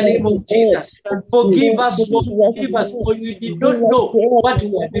 In the name of Jesus. Forgive us, Lord. Forgive us, for we did not know what we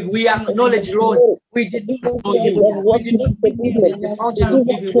are doing. We acknowledge, Lord, we did not know you. We did not know the fountain of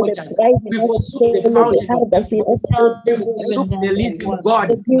living waters. We forsook the fountain of living waters. We forsook the living God.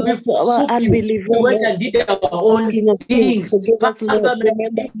 We forsook you. We went and did our own things. Father,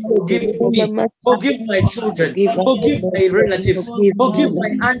 forgive me. Forgive my children. Forgive my relatives. Forgive my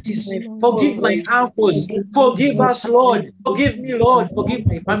aunties. Forgive my uncles. Forgive us, Lord. Forgive me, Lord. Forgive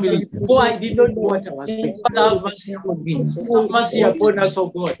my family. For I did not know what I was doing. Father, have mercy upon me. Have mercy upon us, oh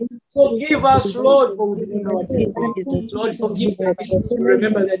God. Forgive us, Lord, for we don't know what we are doing. Lord, forgive the nations.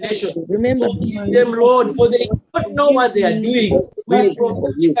 Remember the nations. Forgive them, Lord, for they don't know what they are doing. We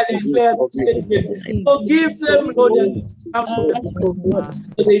prophetically declare the statement. Forgive them, Lord, and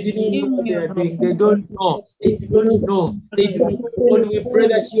for they didn't know what they are doing. They don't know. They don't know. They don't know. Lord, we pray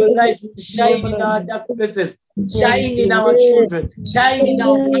that your light will shine in our dark places. Shine in our children, shine in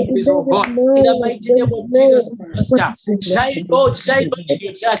our families, oh God, in the mighty name of Jesus, Master. Shine, Lord, in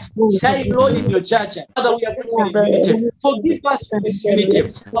your church. Shine, Lord, in your church. Father, we are praying for unity. Forgive us for this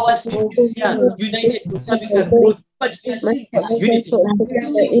unity. Our sin is here, united in service and growth. But we see this unity. People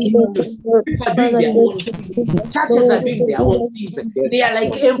are doing their own things. Churches are doing their own things. They are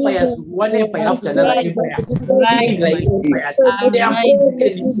like empires, one empire after another empire, leading like empires. They are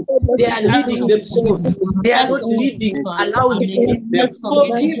forsaken you. They are leading themselves. They are not leading, allowing you to lead them.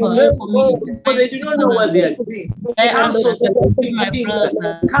 Forgive them, for they do not know what they are doing. Councils that are doing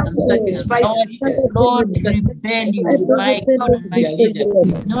things, councils that despise leaders. Lord, rebellion, my God, my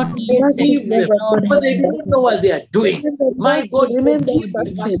not Forgive them, but they do not know what they are doing. My God, forgive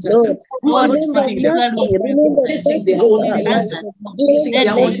the pastors who are not feeding them, chasing their own business, chasing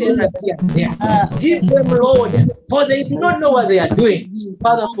their own energy. Give them, Lord, for they do not know what they are doing.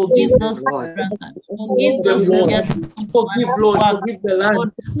 Father, forgive them, Lord. Forgive them, Lord. Forgive, Lord. Forgive the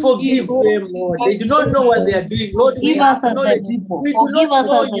land. Forgive them, Lord. They do not know what they are doing, Lord, we Forgive us as a acknowledge people. we do Forgive not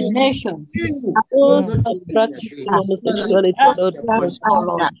us know as a you. nation. Lord, Mm. practice Us, homosexuality, us, Lord. us, oh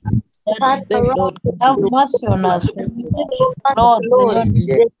Lord. Daddy, Thank Lord. have mercy on us. Lord, we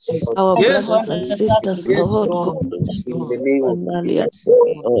don't Our we Yes, brothers want and to sisters, yes, Lord, Lord. God, Yes, Lord. Somalia, Yes,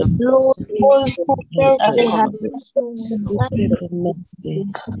 Lord, Lord. ask pray for for mercy.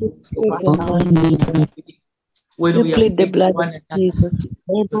 Pray for mercy. When We we plead the afflict blood one of another, Jesus.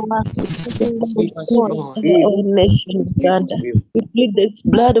 forgive us, Lord. Over our nation, Uganda. We plead the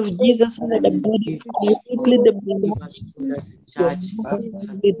blood of Jesus over the body. Forgive We us, plead Lord. the blood of Forgive us, Lord, as a church.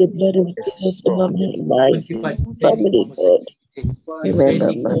 we plead the blood of Jesus over my When life, people are defending family, God. homosexuality, Remember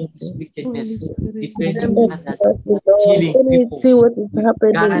defending this mercy. wickedness, defending Remember others, mercy, Lord. killing When we people see what is with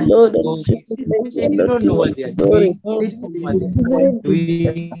happening, guns Lord, and and all people this, think they you're do not not know doing what they are glory. doing. They don't know what they Behind are doing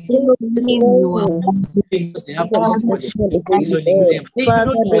this violence, because they have somebody homosexuality, reasoning Lord. them. They do Father,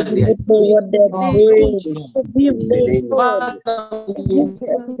 not know they what do they are not know doing. what they are They doing. don't know. Forgive them, Lord. Father, Forgive the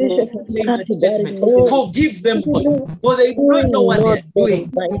afflictions and proclaim that Canterbury, statement. Lord. Forgive them, Forgive Lord, them for they do not know doing, what they Lord are God doing.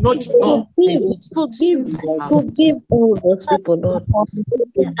 Do not Almighty. know. They Forgive, don't forgive, have forgive all those people, Lord.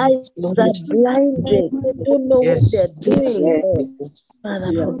 Their eyes are blinded. They don't know what they are Yes, doing, Lord. they don't.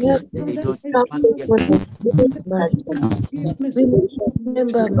 Father, forgive They them. don't. Mercy.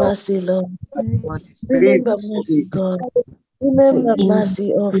 Remember mercy, Lord. Remember mercy, God. Remember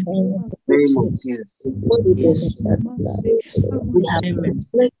mercy, oh Father. Yes, We have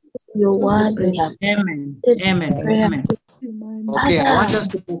reflected your word. We have amen. Amen. Amen. okay. I want us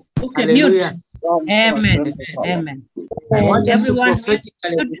to Okay, mute. hallelujah. Amen. Amen. I want us to Everyone,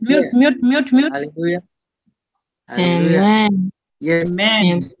 prophetically mute, declare. mute, mute, mute. Hallelujah. Hallelujah. Amen. Yes.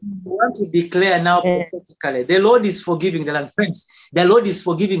 Amen. We want to declare now prophetically. The Lord is forgiving the land. Friends, the Lord is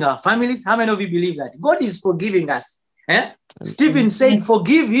forgiving our families. How many of you believe that? God is forgiving us. Stephen said,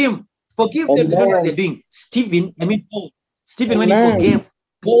 forgive him. Forgive them. They don't know what they're doing. Paul. Stephen, when he forgave,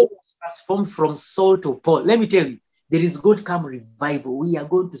 Paul was transformed from Saul to Paul. Let me tell you, there is going to come revival. We are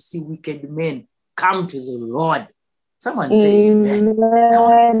going to see wicked men come to the Lord. Someone say amen.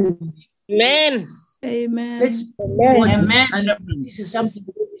 Amen. Amen. Let's Amen. and this is something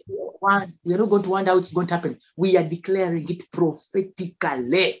we are not going to wonder how it's going to happen. We are declaring it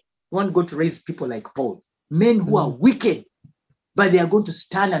prophetically. We want God to raise people like Paul, men who are wicked, but they are going to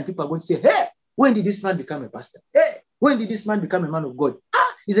stand and people are going to say, hey, when did this man become a pastor? Hey, when did this man become a man of God?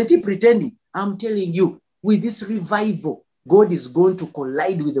 Isn't he pretending? I'm telling you, with this revival, God is going to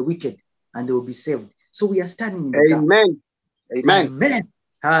collide with the wicked and they will be saved. So we are standing in the gap. Amen.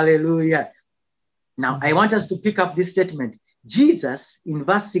 Hallelujah. Now, I want us to pick up this statement. Jesus, in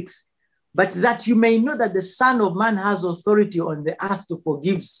verse 6, but that you may know that the Son of Man has authority on the earth to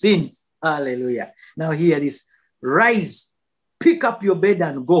forgive sins. Hallelujah. Now, hear this. Rise, pick up your bed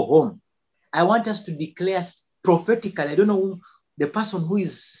and go home. I want us to declare prophetically. I don't know the person who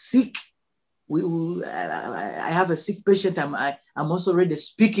is sick. I have a sick patient. I'm also already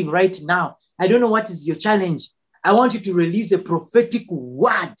speaking right now. I don't know what is your challenge. I want you to release a prophetic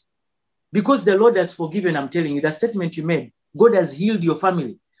word. Because the Lord has forgiven, I'm telling you, the statement you made, God has healed your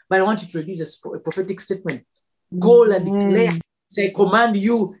family. But I want you to release a prophetic statement. Call and declare. Say, command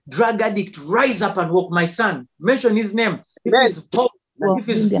you, drug addict, rise up and walk. My son, mention his name. If it's Paul, if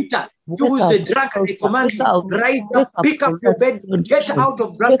it's Peter, you who's a drunkard, I command you, rise up, pick up your bed, get out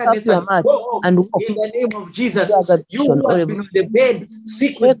of drunkenness and go home. In the name of Jesus, you who has been on the bed,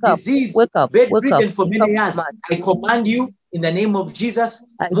 sick with disease, bedridden for many years, I command you in the name of Jesus.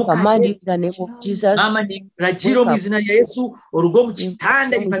 I command you in the name of Jesus. Mama rachiro mu izina rya Yesu urugo mu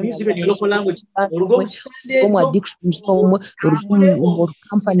kitanda, you can use even your local language, urugo mu kitanda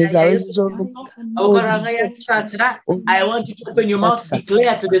I want you to open your mouth,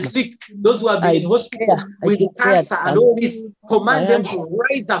 declare to the sick, those who have been in hospital with cancer and all this, command them to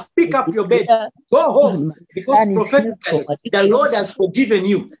rise up, pick up your bed, go home, because prophetically the Lord has forgiven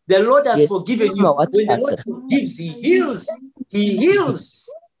you. The Lord has forgiven you. When the Lord forgives, He heals. He heals.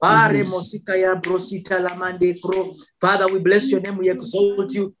 Father, we bless your name. We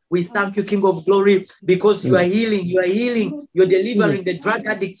exalt you. We thank you, King of Glory, because you are healing. You are healing. You're delivering the drug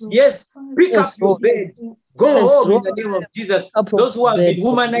addicts. Yes, pick up your bed. Go home in the name of Jesus. Those who have been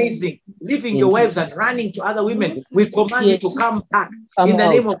womanizing, leaving your wives and running to other women, we command you to come back in the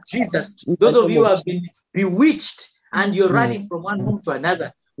name of Jesus. Those of you who have been bewitched and you're running from one home to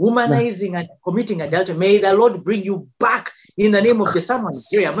another, womanizing and committing adultery, may the Lord bring you back in the name of Jesus. Someone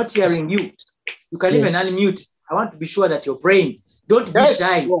pray. I'm not hearing you. You can even unmute. I want to be sure that you're praying. Don't be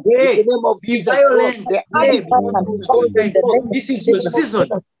shy. Hey, be violent. Hey, because this is your season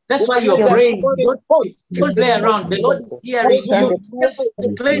That's why you're praying. Don't play around. The Lord is hearing you. Just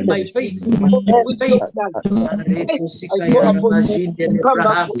proclaim by faith.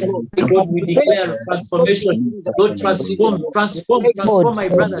 God, we declare transformation. Lord, transform my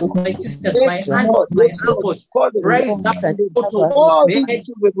brothers, my sisters, my aunts, my uncles. Rise up total.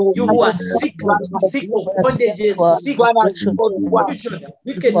 You who are sick of bondages, sick of confusion,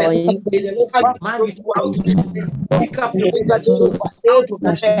 wickedness. May the Lord command you to out of pick up your out of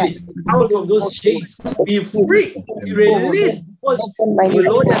that bondage, out of those chains. Be free, be released, because the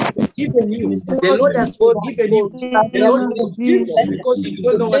Lord has forgiven you. The Lord has forgiven you. The Lord forgives you because you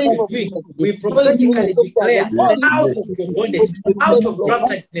don't know what you're doing. We prophetically declare out of your bondage, out of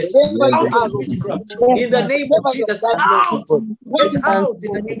drunkenness, out of witchcraft, in the name of Jesus, out. Get out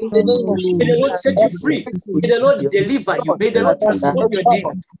in the name of Jesus. May the Lord set you free. May the Lord deliver you. May the Lord transform your name.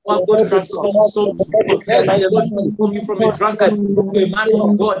 Oh God, transform your soul. May the Lord transform you from a drunkard to a man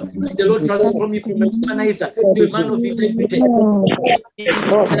of God. May the Lord transform you from a womanizer to a man of integrity.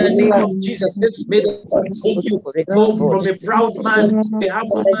 In the name of Jesus, may the Lord transform you from a proud man to a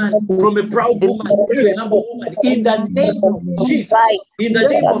humble man, from a proud woman to a humble woman. In the name of Jesus. In the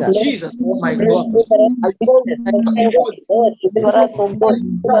name of Jesus. Oh my God.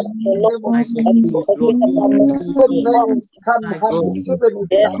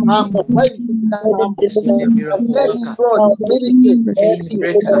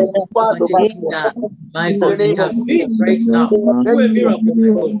 My God, intervene right now. Do a miracle, my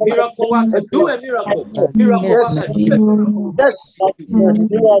God. Miracle worker, do a miracle. Miracle worker, do a miracle.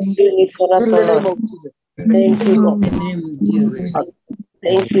 Thank you, Lord.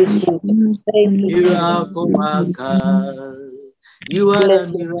 Thank you, Jesus. Thank you, Miracle worker. You are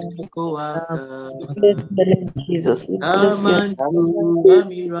the miracle worker. Bless the name of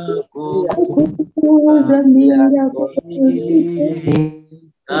Jesus. Come and do a miracle.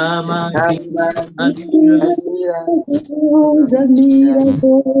 Come and do a miracle.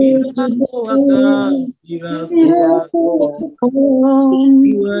 Miracle worker. Miracle.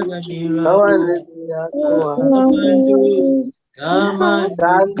 You are the miracle. Come and do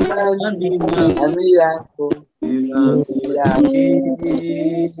a miracle.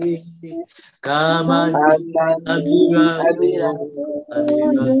 Come and do a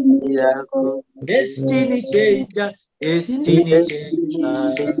miracle. Destiny changer, destiny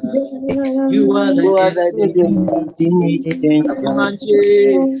changer. You are the destiny. Come and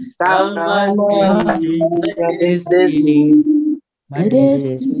change, come and change the destiny. My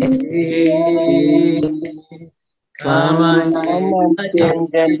destiny. Come and change the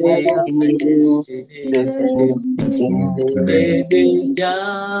destiny. Baby,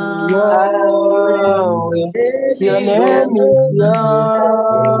 Your name is Yahweh.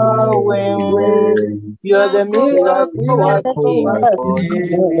 You're the miracle working God.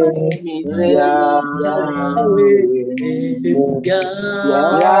 Your name is Yahweh.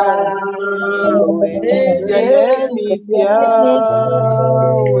 Yahweh. Your name is Yahweh.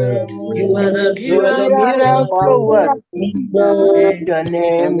 You are the You're the miracle working God. Your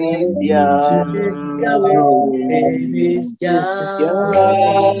name is Yahweh. Yahweh.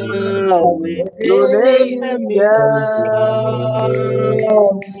 Your name is Yahweh.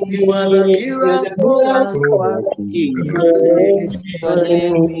 You are the You're the miracle working God. Your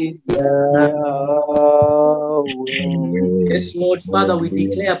name is Yahweh. Yes, Lord, Father, we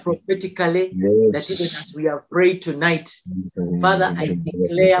declare prophetically that even as we have prayed tonight, Father, I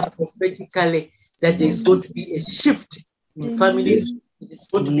declare prophetically that there is going to be a shift in families. There is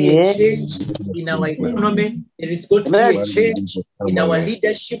going to be a change in our economy. There is going to be a change in our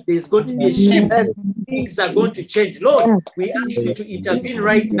leadership. There is going to be a shift. Things are going to change. Lord, we ask you to intervene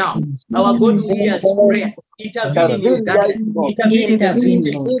right now. Our God who hears prayer, intervene in Uganda, intervene in the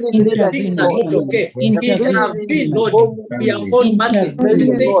system. Things are not okay. Intervene, Lord. We have found mercy. You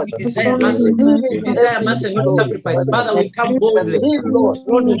say we desire mercy. We desire mercy, not sacrifice. Father, we come boldly to the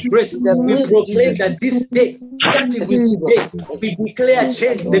throne of grace. We proclaim that this day, starting with today, we declare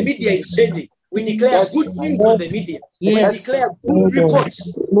change. The media is changing. We declare good news on the media. We declare good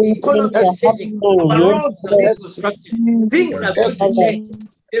reports. The economy is changing. Our roads are being constructed. Things are going to change.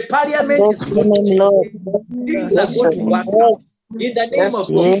 The parliament is going to change. Things are going to work out. In the name of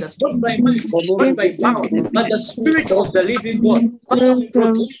Jesus, not by might, not by power, but the Spirit of the living God. Father, we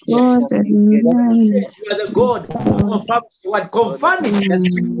proclaim change. You are the God who confirms your word. Confirm it.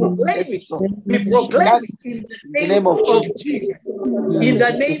 We proclaim it. We proclaim it in the name of Jesus. In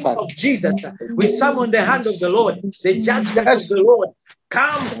the name of Jesus, we summon the hand of the Lord, the judgment of the Lord.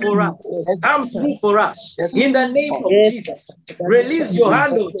 Come for us. Come through for us. In the name of Jesus, release your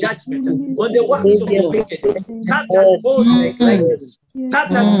hand of judgment on the works of the wicked. Satan falls like lightning.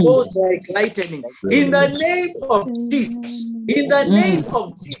 Satan goes like lightning. In the name of Jesus. In the name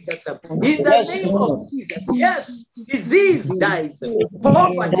of Jesus. In the name of Jesus. Yes. Disease dies.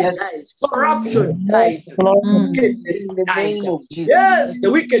 Poverty dies. Corruption dies. Wickedness dies. Yes,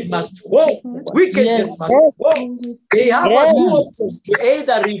 the wicked must fall. Wickedness must fall. They have two options to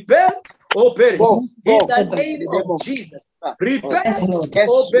either repent or perish. In the name of Jesus. Repent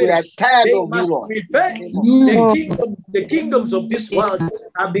or perish. They must repent. The kingdoms of this world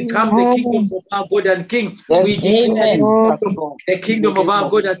have become the kingdoms of our God and King. We declare this kingdom, the kingdom of our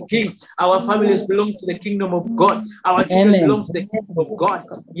God and King. Our families belong to the kingdom of God. Our children belong to the kingdom of God.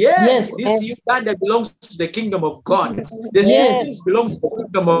 Yes, this Uganda belongs to the kingdom of God. The citizens belong to the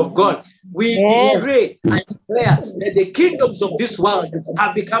kingdom of God. We decree and declare that the kingdoms of this world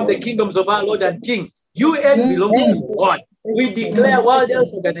have become the kingdoms of our Lord and King. UN belongs to God. We declare World Health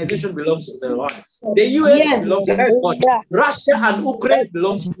Organization belongs to the Lord. The US belongs to the Lord. Russia and Ukraine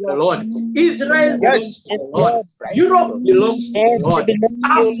belongs to the Lord. Israel belongs to the Lord. Europe belongs to the Lord.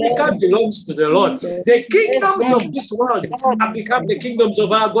 Africa belongs to the Lord. The kingdoms of this world have become the kingdoms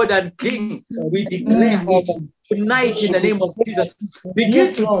of our God and King. We declare it tonight in the name of Jesus.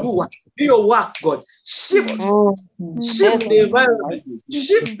 Begin to do your work, God. Shift the environment.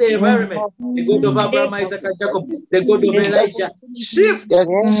 Shift the environment. The God of Abraham, Isaac, and Jacob, the God of Elijah. Shift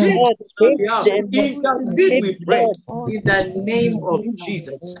on our behalf. Intercede, we pray, in the name of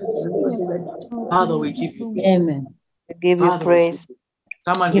Jesus. Father, we give you praise. Amen. Give you praise.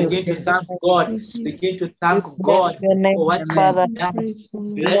 Someone begin to thank God. Begin to thank God for what He has done.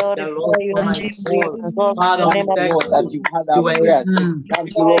 Bless the Lord for my soul. Father, we thank you that you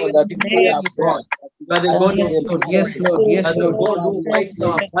are God. You are the God of victory. You are the God who fights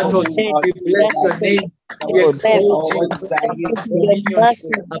our battles. We bless your name. We exalt you.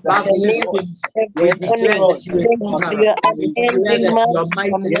 Dominion above systems. We declare that you are conqueror. We declare that you are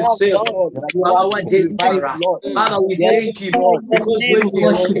mighty to save. You are our deliverer. Father, we thank you because when we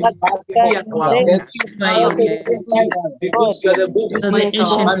are weak, you hear our prayer. Father, we thank you because you are the God who fights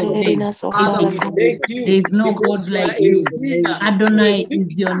our battles. Father, we thank you There is no because God you are like a you. winner. Adonai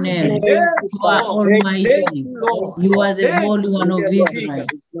is your name. Yes, You are Lord. Thank almighty. you, Lord. You are the Thank Holy you, One of dear Speaker. Israel.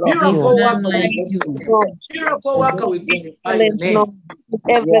 Miracle There's none worker, we like bless you. your name. Miracle worker, we glorify your name.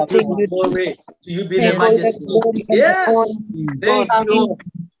 Everything you Glory to you be the Yes, majesty. Yes. Thank you, Lord.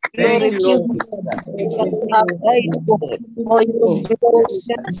 Thank you, Lord. Thank you.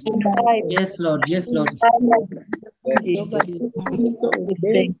 yes, Lord. Yes, Lord. Thank you.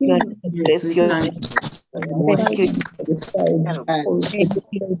 Yes, Bless we you. thank Thank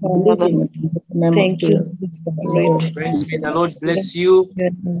you. Thank you. Friends, may the Lord bless you.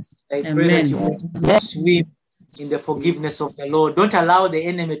 I pray that you continue to swim in the forgiveness of the Lord. Don't allow the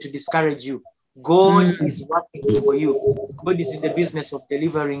enemy to discourage you. God is working for you. God is in the business of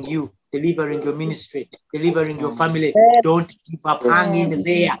delivering you, delivering your ministry, delivering your family. Don't give up. Hang in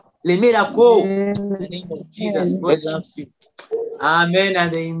there. Lemira go. In the name of Jesus, God loves you. Amen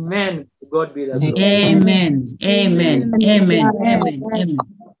and amen. To God be the glory. Amen. Amen. Amen. Amen.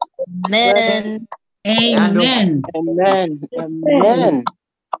 Amen. Amen. Amen. Amen. Amen.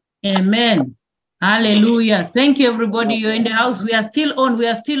 Amen. Hallelujah. Thank you, everybody. You're in the house. We are still on. We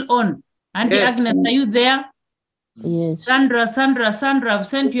are still on. Auntie Yes. Agnes, are you there? Yes. Sandra, I've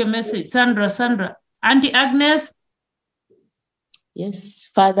sent you a message. Sandra. Auntie Agnes? Yes,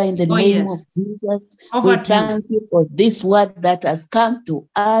 Father, in the Oh, name yes. of Jesus, Over we to you. thank you for this word that has come to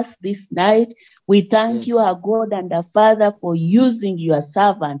us this night. We thank you, our God and our Father, for using your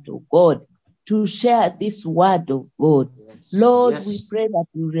servant, oh God, to share this word of God. Lord, we pray that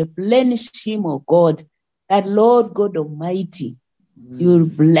you replenish him, oh God, that Lord God Almighty, you will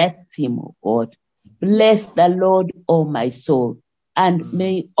bless him, oh God. Bless the Lord, oh my soul, and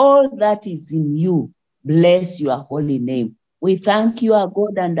may all that is in you bless your holy name. We thank you, our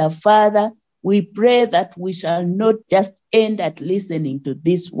God and our Father. We pray that we shall not just end at listening to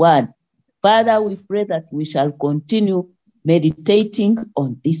this word. Father, we pray that we shall continue meditating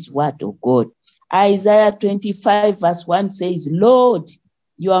on this word of God. Isaiah 25 verse 1 says, Lord,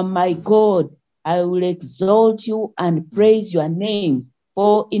 you are my God. I will exalt you and praise your name.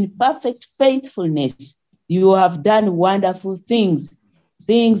 For in perfect faithfulness, you have done wonderful things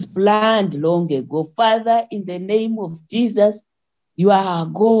planned long ago. Father, in the name of Jesus, you are our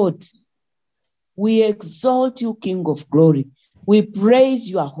God. We exalt you, King of glory. We praise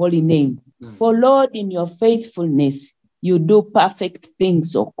your holy name. For Lord, in your faithfulness, you do perfect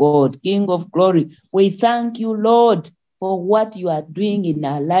things, oh God, King of glory. We thank you, Lord, for what you are doing in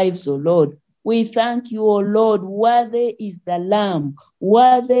our lives, oh Lord. We thank you, O Lord. Worthy is the Lamb.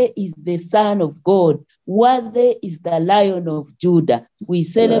 Worthy is the Son of God. Worthy is the Lion of Judah. We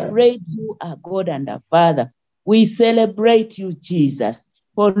celebrate you, our God and our Father. We celebrate you, Jesus.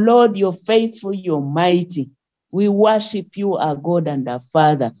 For Lord, you're faithful, you're mighty. We worship you, our God and our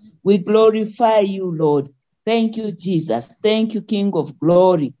Father. We glorify you, Lord. Thank you, Jesus. Thank you, King of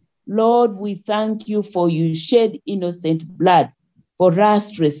glory. Lord, we thank you for you shed innocent blood for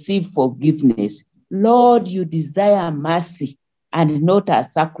us to receive forgiveness. Lord, you desire mercy and not our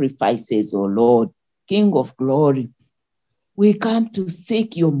sacrifices, O Lord. King of glory, we come to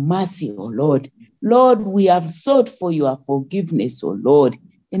seek your mercy, O Lord. Lord, we have sought for your forgiveness, O Lord.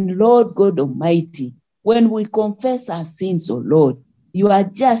 And Lord God Almighty, when we confess our sins, O Lord, you are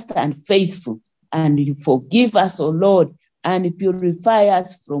just and faithful, and you forgive us, O Lord, and purify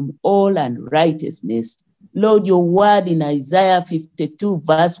us from all unrighteousness. Lord, your word in Isaiah 52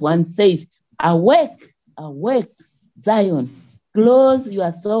 verse 1 says, awake, awake, Zion, clothe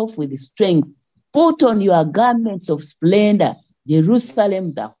yourself with strength. Put on your garments of splendor,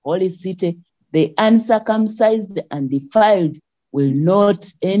 Jerusalem, the holy city. The uncircumcised and defiled will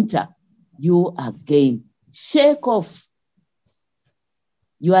not enter you again. Shake off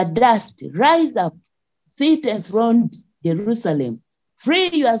your dust, rise up, sit enthroned, Jerusalem. Free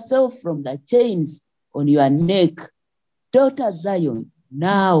yourself from the chains on your neck, daughter Zion,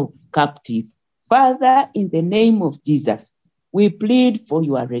 now captive. Father, in the name of Jesus, we plead for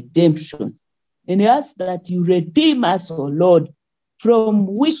your redemption and ask that you redeem us, O Lord, from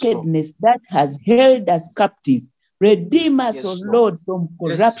wickedness that has held us captive. Redeem us, O Lord, from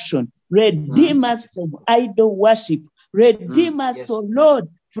corruption. Redeem us from idol worship. Redeem us, O Lord,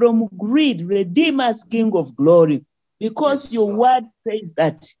 from greed. Redeem us, King of glory, because your word says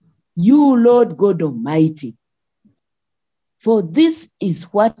that you, Lord God Almighty, for this is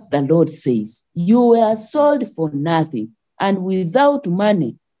what the Lord says, you were sold for nothing, and without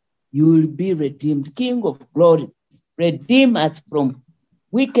money you will be redeemed. King of glory, redeem us from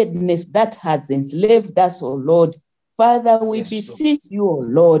wickedness that has enslaved us, O Lord. Father, we beseech you, O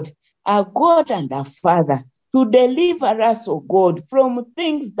Lord, our God and our Father, to deliver us, O God, from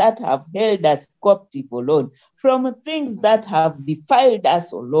things that have held us captive, O Lord, from things that have defiled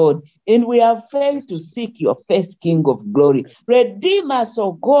us, O Lord, and we have failed to seek your face, King of glory. Redeem us,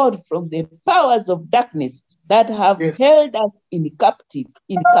 O God, from the powers of darkness that have held us in captivity,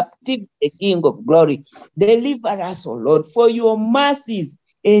 King of glory. Deliver us, O Lord, for your mercies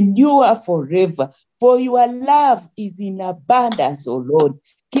endure forever, for your love is in abundance, O Lord.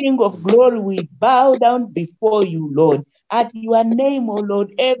 King of glory, we bow down before you, Lord. At your name, O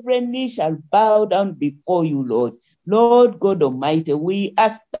Lord, every knee shall bow down before you, Lord. Lord God Almighty, we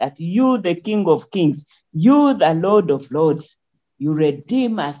ask that you, the King of kings, you, the Lord of lords, you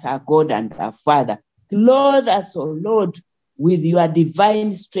redeem us, our God and our Father. Clothe us, O Lord, with your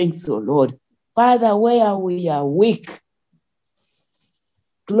divine strength, O Lord. Father, where we are weak,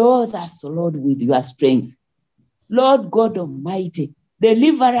 clothe us, O Lord, with your strength. Lord God Almighty,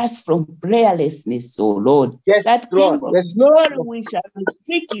 deliver us from prayerlessness, O Lord. That King of glory, we shall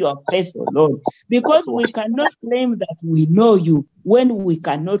seek your face, O Lord, because we cannot claim that we know you when we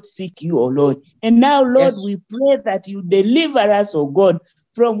cannot seek you, O Lord. And now, Lord, we pray that you deliver us, O God,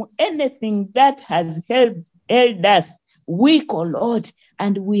 from anything that has held us weak, O Lord,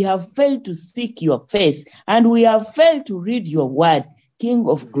 and we have failed to seek your face, and we have failed to read your word. King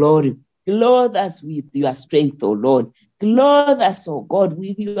of glory, clothe us with your strength, O Lord. Clothe us, O God,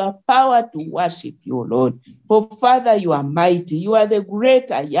 with your power to worship you, O Lord. For Father, you are mighty. You are the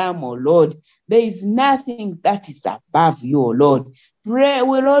great I am, O Lord. There is nothing that is above you, O Lord. Pray,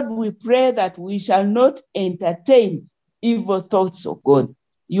 Lord, we pray that we shall not entertain evil thoughts, O God.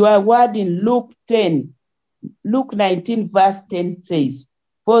 Your word in Luke 19 verse 10 says,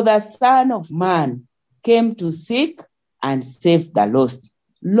 for the Son of Man came to seek and save the lost.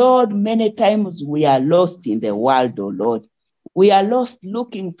 Lord, many times we are lost in the world, oh Lord. We are lost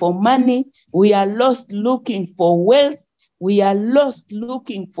looking for money. We are lost looking for wealth. We are lost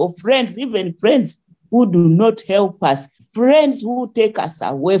looking for friends, even friends who do not help us, friends who take us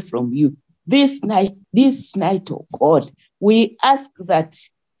away from you. This night, oh God, we ask that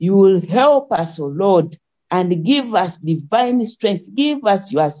you will help us, oh Lord, and give us divine strength. Give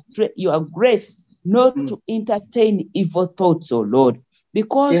us your grace not to entertain evil thoughts, oh Lord.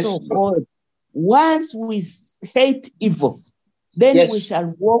 Because, oh God, once we hate evil, then we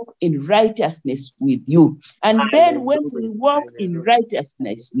shall walk in righteousness with you. And then when we walk in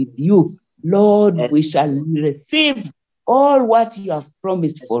righteousness with you, Lord, we shall receive all what you have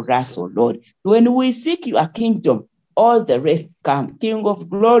promised for us, oh Lord. When we seek your kingdom, all the rest come. King of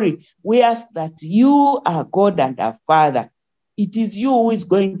glory, we ask that you are God and our Father. It is you who is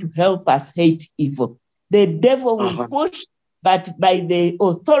going to help us hate evil. The devil will push, but by the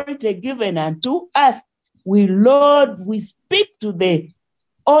authority given unto us, Lord, we speak to the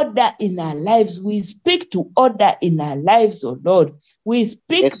order in our lives. We speak to order in our lives, oh Lord. We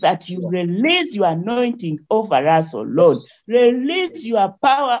speak that you release your anointing over us, oh Lord. Release your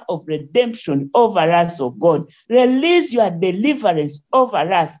power of redemption over us, oh God. Release your deliverance over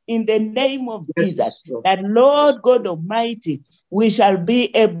us in the name of Jesus. That, Lord God Almighty, we shall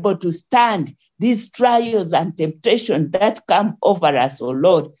be able to stand these trials and temptation that come over us, oh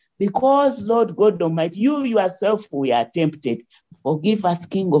Lord. Because, Lord God Almighty, you yourself we are tempted. Forgive us,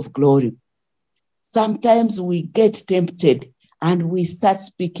 King of glory. Sometimes we get tempted and we start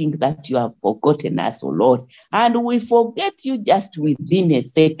speaking that you have forgotten us, oh Lord. And we forget you just within a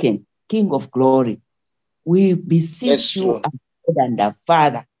second, King of glory. We beseech you, our God and our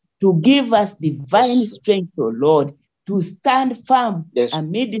Father, to give us divine strength, oh Lord, to stand firm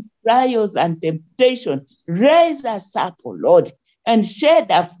amid trials and temptation. Raise us up, oh Lord, and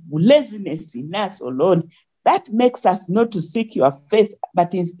shed of laziness in us, oh Lord. That makes us not to seek your face,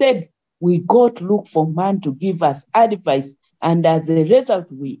 but instead we go to look for man to give us advice. And as a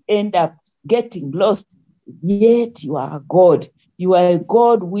result, we end up getting lost. Yet you are God. You are a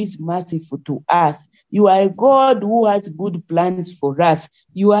God who is merciful to us. You are a God who has good plans for us.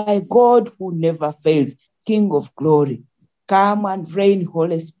 You are a God who never fails. King of glory, come and reign,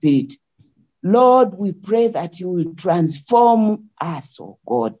 Holy Spirit. Lord, we pray that you will transform us, oh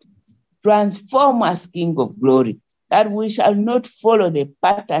God. Transform us, King of glory, that we shall not follow the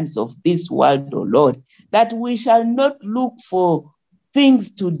patterns of this world, oh Lord, that we shall not look for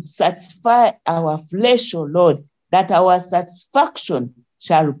things to satisfy our flesh, oh Lord, that our satisfaction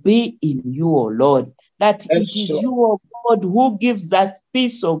shall be in you, O Lord, that it is you, O God, who gives us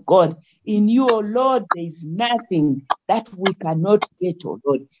peace, O God. In you, O Lord, there is nothing that we cannot get, O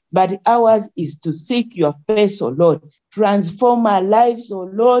Lord, but ours is to seek your face, O Lord. Transform our lives, O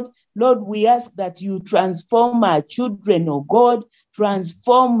Lord. Lord, we ask that you transform our children, O God.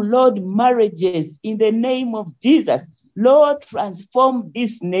 Transform, Lord, marriages in the name of Jesus. Lord, transform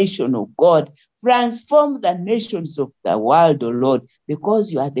this nation, O God. Transform the nations of the world, O Lord,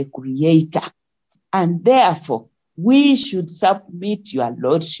 because you are the creator. And therefore, we should submit your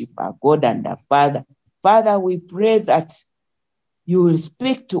Lordship, our God and our Father. Father, we pray that you will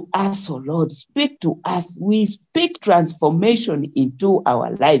speak to us, O Lord. Speak to us. We speak transformation into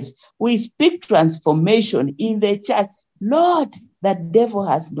our lives. We speak transformation in the church. Lord, the devil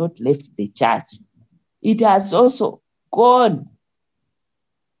has not left the church. It has also gone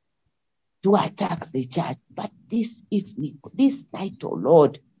to attack the church. But this evening, this night, oh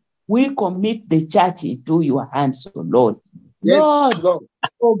Lord, we commit the church into your hands, oh Lord. Lord,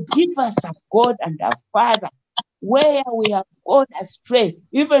 forgive us, our God and our Father, where we have gone astray,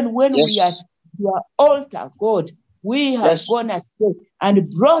 even when we are at your altar, God, we have gone astray and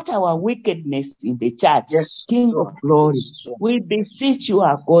brought our wickedness in the church. King of glory, we beseech you,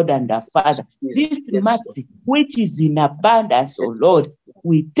 our God and our Father, this mercy which is in abundance, O Lord,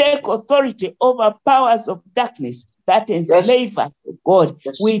 we take authority over powers of darkness that enslave us, O God.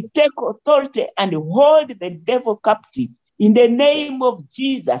 We take authority and hold the devil captive in the name of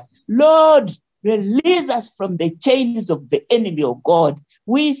Jesus. Lord, release us from the chains of the enemy, O God.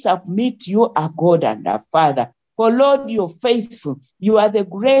 We submit you, our God and our Father. For Lord, you're faithful. You are the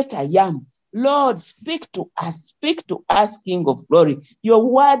great I am. Lord, speak to us, King of glory. Your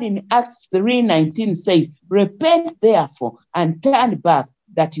word in Acts 3:19 says, repent therefore and turn back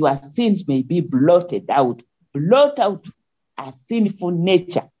that your sins may be blotted out. Blot out our sinful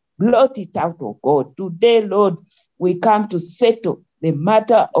nature. Blot it out, oh God. Today, Lord, we come to settle the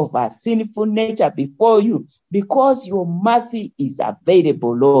matter of our sinful nature before you because your mercy is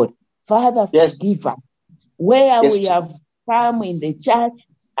available, Lord. Father, forgive us. Where we have come in the church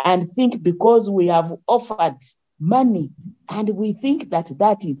and think because we have offered money and we think that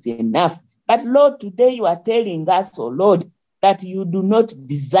that is enough. But Lord, today you are telling us, oh Lord, that you do not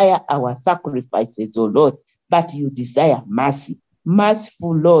desire our sacrifices, oh Lord, but you desire mercy.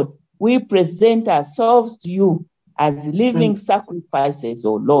 Merciful Lord, we present ourselves to you as living sacrifices,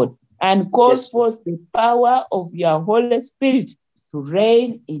 oh Lord, and call forth the power of your Holy Spirit to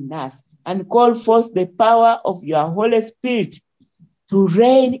reign in us, and call forth the power of your Holy Spirit to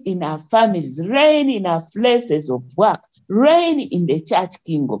reign in our families, reign in our places of work, reign in the church,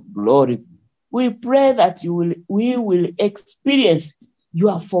 King of glory. We pray that we will experience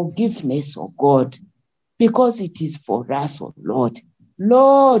your forgiveness, oh God, because it is for us, oh Lord.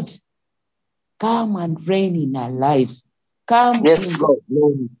 Lord, come and reign in our lives. Come, Yes, King Lord. of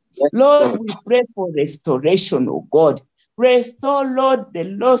glory. Yes, Lord, we pray for restoration, oh God. Restore, Lord, the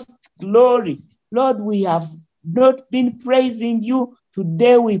lost glory. Lord, we have not been praising you.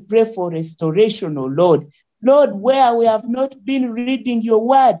 Today we pray for restoration, oh Lord. Lord, where we have not been reading your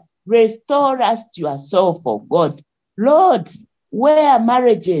word, restore us to yourself, oh God. Lord, where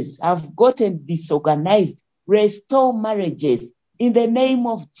marriages have gotten disorganized, restore marriages in the name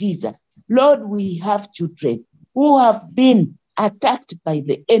of Jesus. Lord, we have children who have been attacked by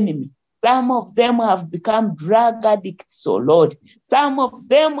the enemy. Some of them have become drug addicts, oh Lord. Some of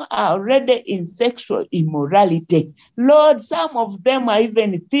them are already in sexual immorality. Lord, some of them are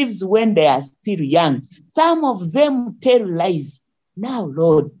even thieves when they are still young. Some of them tell lies. Now,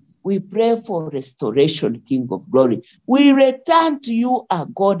 Lord, we pray for restoration, King of glory. We return to you, our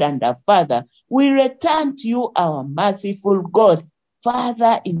God and our Father. We return to you, our merciful God.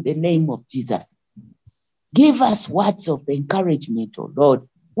 Father, in the name of Jesus, give us words of encouragement, oh Lord,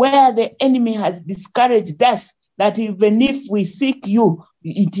 where the enemy has discouraged us, that even if we seek you,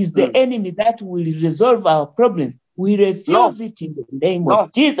 it is the enemy that will resolve our problems. We refuse it in the name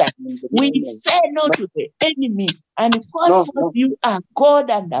of Jesus. We say no to the enemy and call forth you, our God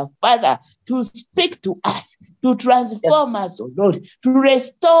and our Father, to speak to us, to transform us, oh Lord, to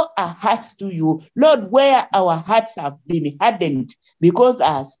restore our hearts to you. Lord, where our hearts have been hardened because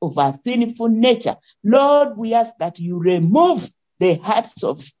of our sinful nature, Lord, we ask that you remove the hearts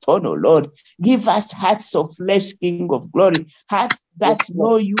of stone, oh Lord. Give us hearts of flesh, King of glory. Hearts that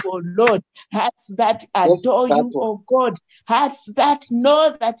know you, oh Lord. Hearts that adore you, oh God. Hearts that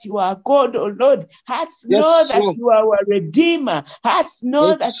know that you are God, oh Lord. Hearts know that you are our Redeemer. Hearts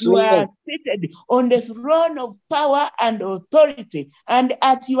know that you are seated on the throne of power and authority. And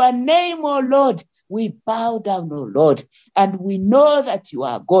at your name, oh Lord, we bow down, oh Lord, and we know that you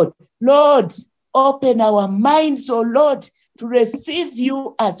are God. Lord, open our minds, oh Lord, to receive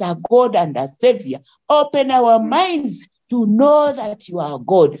you as our God and our Savior. Open our minds to know that you are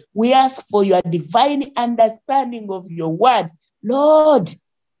God. We ask for your divine understanding of your word. Lord,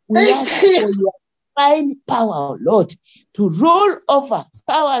 we ask for your divine power, Lord, to rule over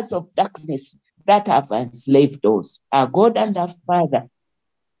powers of darkness that have enslaved us. Our God and our Father,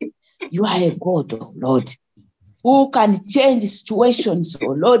 you are a God, oh Lord, who can change situations,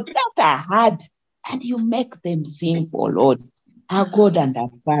 oh Lord, that are hard, and you make them simple, Lord. Our God and our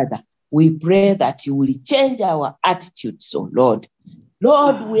Father, we pray that you will change our attitudes, oh Lord.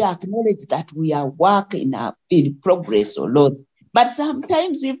 Lord, we acknowledge that we are working in progress, oh Lord. But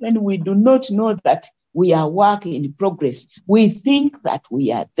sometimes even we do not know that we are working in progress. We think that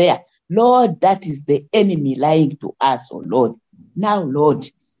we are there. Lord, that is the enemy lying to us, oh Lord. Now, Lord,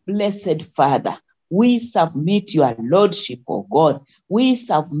 blessed Father, we submit your Lordship, oh God. We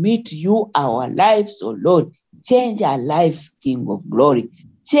submit you our lives, oh Lord. Change our lives, King of glory.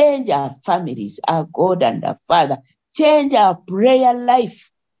 Change our families, our God and our Father. Change our prayer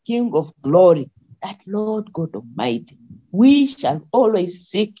life, King of glory. That Lord God Almighty, we shall always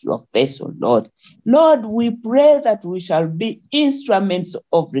seek your face, oh Lord. Lord, we pray that we shall be instruments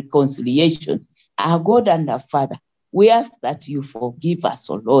of reconciliation. Our God and our Father, we ask that you forgive us,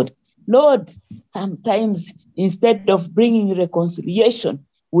 oh Lord. Lord, sometimes instead of bringing reconciliation,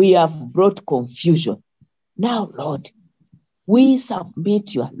 we have brought confusion. Now, Lord, we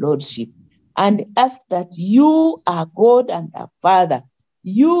submit your Lordship and ask that you are God and our Father,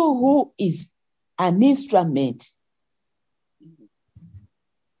 you who is an instrument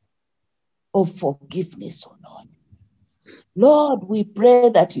of forgiveness, oh Lord. Lord, we pray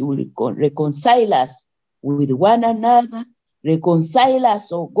that you will reconcile us with one another, reconcile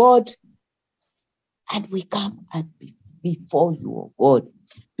us, oh God, and we come and before you, oh God,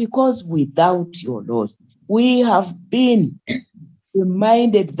 because without your Lord, we have been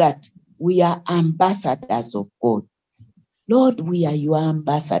reminded that we are ambassadors of God. Lord, we are your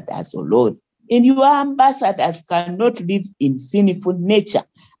ambassadors, oh Lord. And your ambassadors cannot live in sinful nature.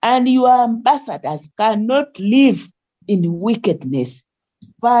 And your ambassadors cannot live in wickedness.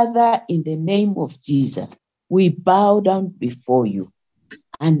 Father, in the name of Jesus, we bow down before you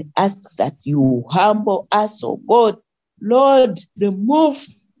and ask that you humble us, oh God. Lord, remove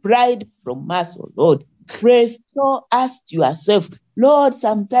pride from us, oh Lord. Restore us to yourself. Lord,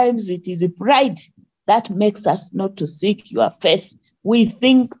 sometimes it is pride that makes us not to seek your face. We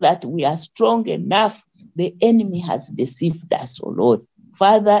think that we are strong enough. The enemy has deceived us, oh Lord.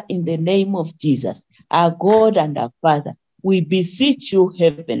 Father, in the name of Jesus, our God and our Father, we beseech you,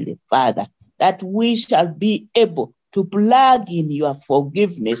 Heavenly Father, that we shall be able to plug in your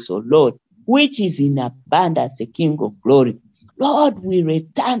forgiveness, O Lord, which is in abundance, the King of glory. Lord, we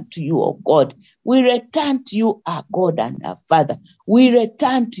return to you, O God. We return to you, our God and our Father. We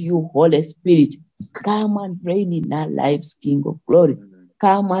return to you, Holy Spirit. Come and reign in our lives, King of glory.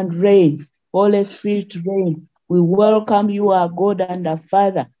 Come and reign. Holy Spirit, reign. We welcome you, our God and our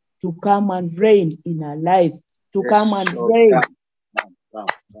Father, to come and reign in our lives, to come and reign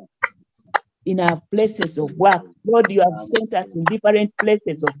in our places of work. Lord, you have sent us in different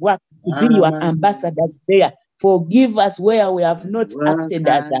places of work to be your ambassadors there. Forgive us where we have not acted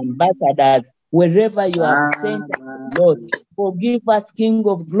as ambassadors, wherever you have sent us, Lord. Forgive us, King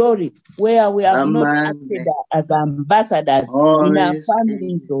of glory, where we have not acted as ambassadors in our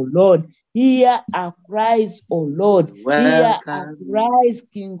families, O Lord. Hear our cries, O Lord. Hear our cries,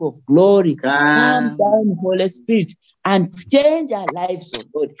 King of glory. Come down, Holy Spirit, and change our lives, O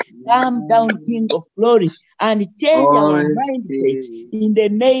Lord. Come down, King of glory, and change our mindset in the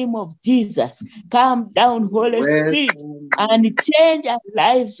name of Jesus. Come down, Holy Spirit, and change our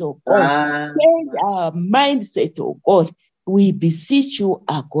lives, oh God. Change our mindset, oh God. We beseech you,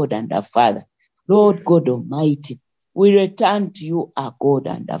 our God and our Father. Lord God Almighty, we return to you, our God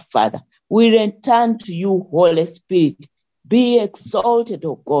and our Father. We return to you, Holy Spirit. Be exalted,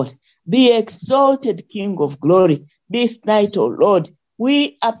 oh God. Be exalted, King of glory. This night, oh Lord,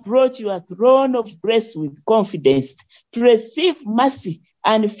 we approach your throne of grace with confidence to receive mercy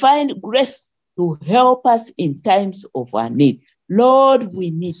and find grace to help us in times of our need. Lord,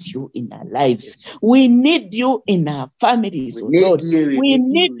 we need you in our lives. We need you in our families, Lord. We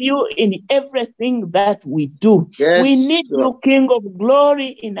need you in everything that we do. We need you, King of glory,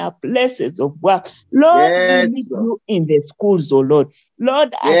 in our places of work. Lord, we need you in the schools, oh Lord.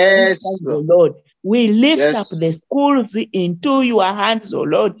 Lord, at this time, oh Lord, we lift up the schools into your hands, oh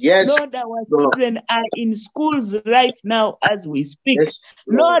Lord. Lord, our children are in schools right now as we speak.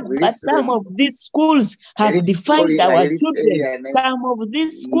 Lord, but some of these schools have defined our children. Some of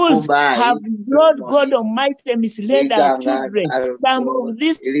these schools have, Lord God Almighty, misled our children. Some of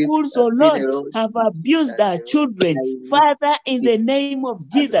these schools, oh Lord, have abused our children. Father, in the name of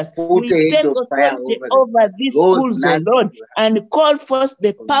Jesus, we take authority over these schools, oh Lord, and call forth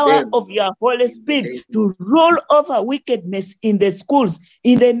the power of your Holy Spirit to rule over wickedness in the schools.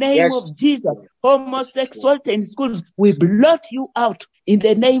 In the name of Jesus, homosexuality in schools, we blot you out in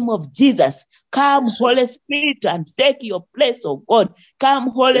the name of Jesus. Come, Holy Spirit, and take your place, oh God. Come,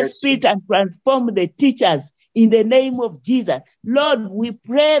 Holy Spirit, and transform the teachers in the name of Jesus. Lord, we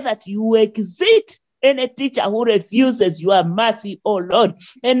pray that you exit any teacher who refuses your mercy, oh Lord.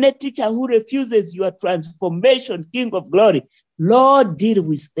 Any teacher who refuses your transformation, King of glory. Lord, deal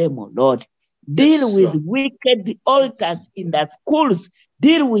with them, oh Lord. Deal with wicked altars in the schools.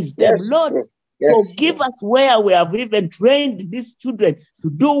 Deal with them, Lord. Forgive us where we have even trained these children to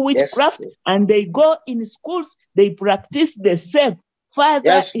do witchcraft, and they go in schools, they practice the same.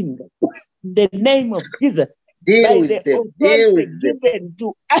 Father, in the name of Jesus, by the authority given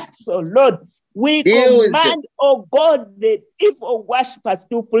to us, oh Lord, we command, oh God, the evil worshippers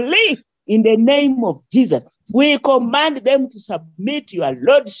to flee in the name of Jesus. We command them to submit to your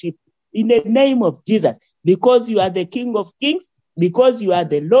lordship in the name of Jesus, because you are the King of kings, because you are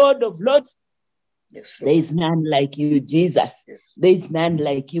the Lord of lords. There is none like you, Jesus. There is none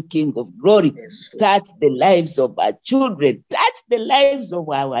like you, King of glory. Touch the lives of our children. Touch the lives of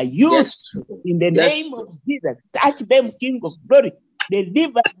our youth. In the name of Jesus, touch them, King of glory.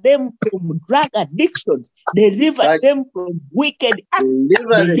 Deliver them from drug addictions. Deliver them from wicked acts.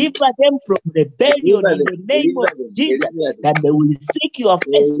 Deliver them from rebellion in the name of Jesus. That they will seek your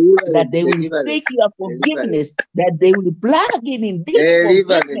face. That they will seek your forgiveness. That they will plug in this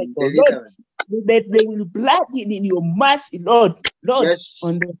forgiveness, oh Lord. That they will plug in your mercy, Lord. Lord,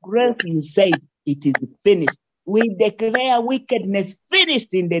 on the cross you say it is finished. We declare wickedness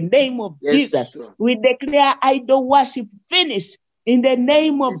finished in the name of Jesus. We declare idol worship finished in the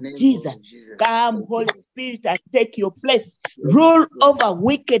name of Jesus. Come, Holy Spirit, and take your place. Rule over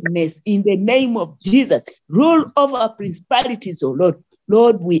wickedness in the name of Jesus. Rule over principalities, oh Lord.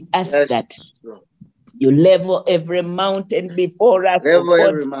 Lord, we ask that you level every mountain before us, level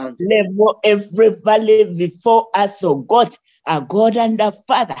every mountain. Level every valley before us, oh God, our God and our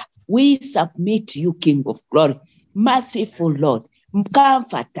Father. We submit to you, King of glory. Merciful Lord,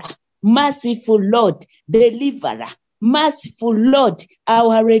 comforter, merciful Lord, deliverer, merciful Lord,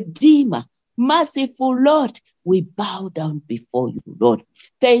 our Redeemer, merciful Lord, we bow down before you, Lord.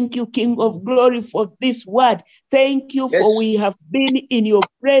 Thank you, King of glory, for this word. Thank you for we have been in your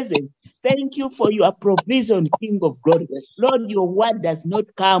presence. Thank you for your provision, King of glory. Lord, your word does not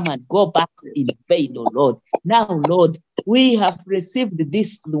come and go back in vain, oh Lord. Now, Lord, we have received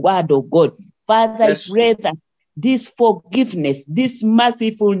this word, oh God. Father, I pray that this forgiveness, this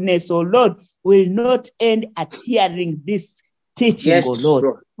mercifulness, oh Lord, will not end at hearing this teaching, Yes, oh Lord.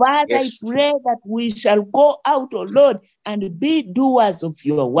 Lord. Father, Yes. I pray that we shall go out, oh Lord, and be doers of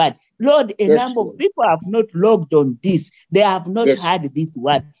your word. Lord, a Yes, number Lord. of people have not logged on this. They have not Yes. heard this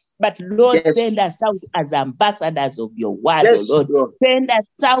word. But Lord, Yes. send us out as ambassadors of your word, Yes, oh Lord. Lord. Send us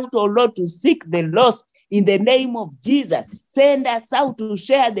out, oh Lord, to seek the lost in the name of Jesus. Send us out to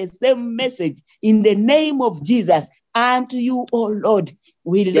share the same message in the name of Jesus. And to you, oh Lord,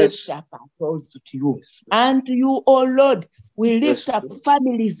 we lift up our souls to you. And to you, oh Lord, we lift up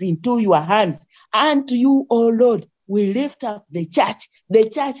families into your hands. And to you, oh Lord, we lift up the church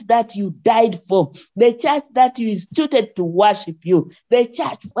that you died for, the church that you instituted to worship you, the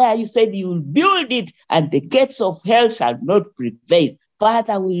church where you said you will build it and the gates of hell shall not prevail.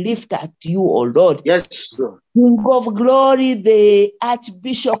 Father, we lift up to you, O Lord. Yes, Lord. King of glory, the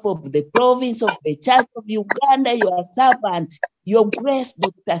Archbishop of the province of the Church of Uganda, your servant, your grace,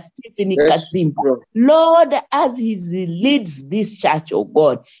 Dr. Stephen Kasimba. Lord, as he leads this church, oh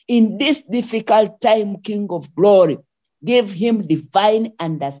God, in this difficult time, King of glory, give him divine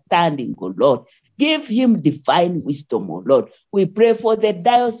understanding, oh Lord. Give him divine wisdom, oh Lord. We pray for the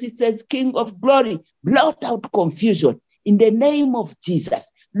diocese's King of glory. Blot out confusion. In the name of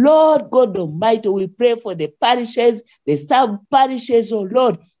Jesus, Lord God Almighty, we pray for the parishes, the sub-parishes, oh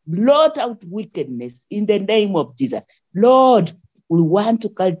Lord, blot out wickedness in the name of Jesus. Lord, we want to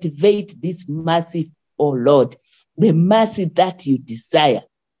cultivate this mercy, oh Lord, the mercy that you desire,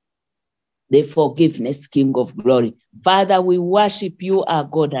 the forgiveness, King of glory. Father, we worship you, our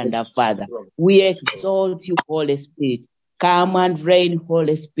God and our Father. We exalt you, Holy Spirit. Come and reign,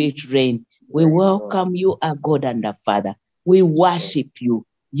 Holy Spirit, reign. We welcome you, our God and our Father. We worship you.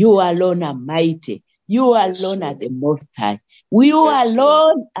 You alone are mighty. You alone are the Most High. You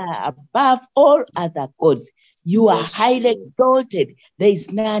alone are above all other gods. You are highly exalted. There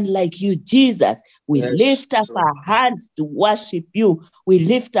is none like you, Jesus. We lift up our hands to worship you. We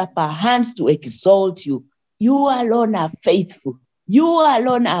lift up our hands to exalt you. You alone are faithful. You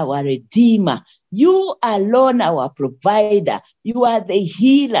alone are our Redeemer. You alone our provider. You are the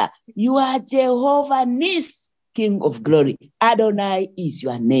healer. You are Jehovah Nis, King of glory. Adonai is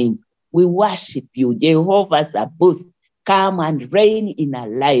your name. We worship you, Jehovah Sabaoth. Come and reign in our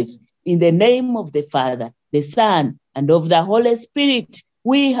lives. In the name of the Father, the Son, and of the Holy Spirit,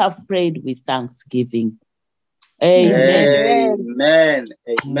 we have prayed with thanksgiving. Amen. Amen.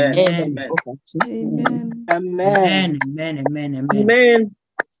 Amen. Amen. Amen. Amen. Amen. Amen. Amen. Amen.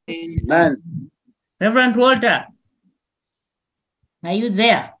 Amen. Reverend Walter, are you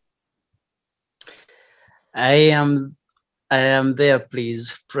there? I am there,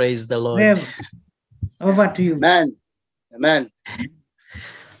 please. Praise the Lord. Rev, over to you. Amen. Amen.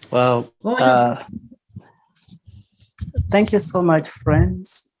 Wow. Thank you so much,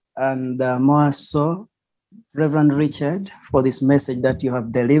 friends, and more so, Reverend Richard, for this message that you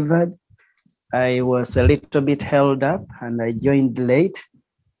have delivered. I was a little bit held up and I joined late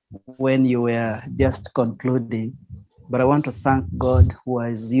when you were just concluding. But I want to thank God who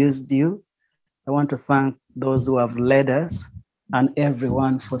has used you. I want to thank those who have led us and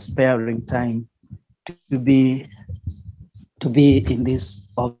everyone for sparing time to be in this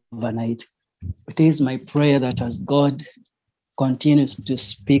overnight. It is my prayer that as God continues to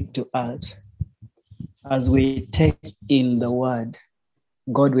speak to us, as we take in the word,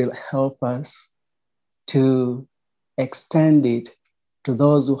 God will help us to extend it to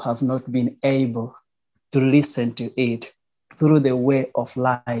those who have not been able to listen to it through the way of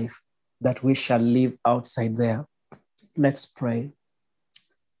life that we shall live outside there. Let's pray.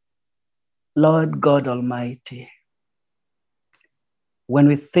 Lord God Almighty, when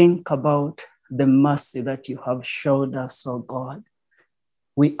we think about the mercy that you have showed us, oh God,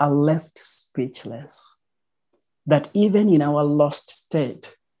 we are left speechless. That even in our lost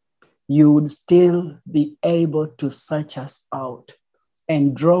state, you would still be able to search us out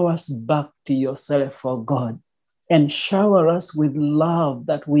and draw us back to yourself, oh God, and shower us with love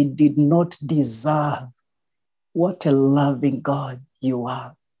that we did not deserve. What a loving God you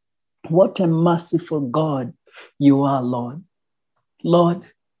are. What a merciful God you are, Lord. Lord,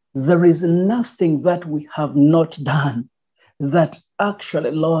 there is nothing that we have not done that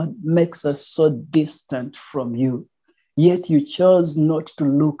actually, Lord, makes us so distant from you. Yet you chose not to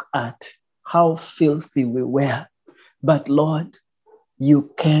look at how filthy we were. But Lord,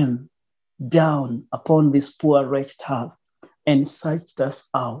 you came down upon this poor wretched earth and searched us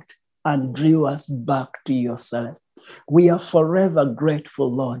out and drew us back to yourself. We are forever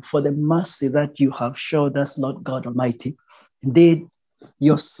grateful, Lord, for the mercy that you have showed us, Lord God Almighty. Indeed,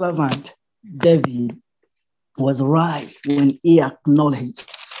 your servant David was right when he acknowledged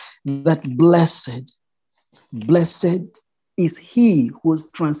that blessed is he whose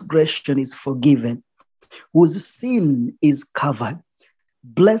transgression is forgiven, whose sin is covered.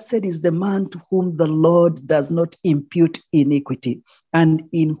 Blessed is the man to whom the Lord does not impute iniquity, and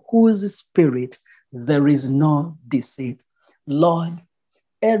in whose spirit there is no deceit. Lord,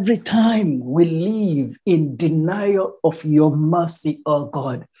 every time we live in denial of your mercy, oh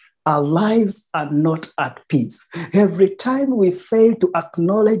God, our lives are not at peace. Every time we fail to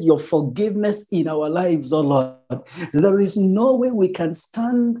acknowledge your forgiveness in our lives, oh Lord, there is no way we can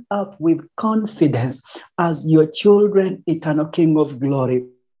stand up with confidence as your children, eternal King of glory.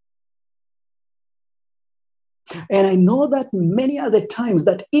 And I know that many other times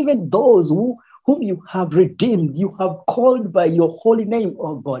that even those whom you have redeemed, you have called by your holy name,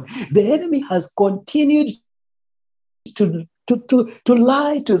 oh God, the enemy has continued to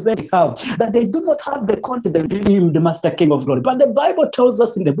lie to them that they do not have the confidence in him, the Master King of glory. But the Bible tells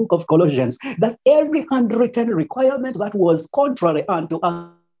us in the book of Colossians that every handwritten requirement that was contrary unto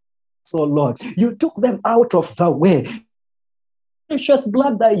us, oh Lord, you took them out of the way. Precious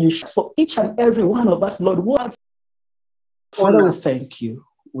blood that you shed for each and every one of us, Lord. Father, we thank you.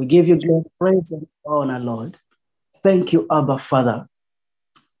 We give you glory, praise, and honor, Lord. Thank you, Abba, Father.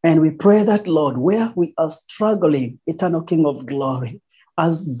 And we pray that, Lord, where we are struggling, eternal King of glory,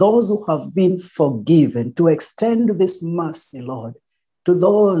 as those who have been forgiven, to extend this mercy, Lord, to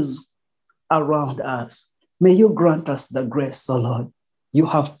those around us. May you grant us the grace, O Lord. You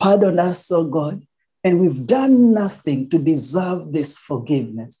have pardoned us, O God, and we've done nothing to deserve this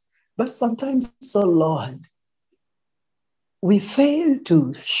forgiveness. But sometimes, O Lord, we fail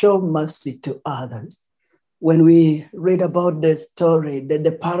to show mercy to others. When we read about the story,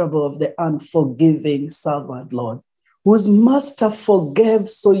 the parable of the unforgiving servant, Lord, whose master forgave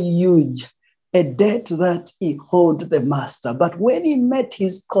so huge a debt that he owed the master. But when he met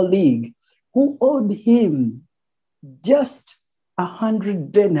his colleague who owed him just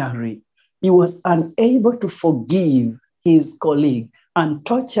 100 denarii, he was unable to forgive his colleague and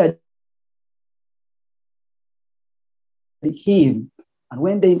tortured him. And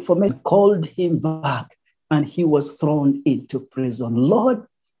when the information called him back, and he was thrown into prison. Lord,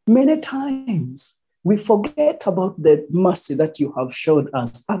 many times we forget about the mercy that you have showed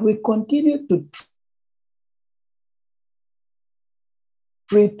us, and we continue to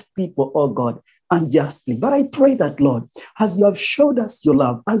treat people, oh God, unjustly. But I pray that, Lord, as you have showed us your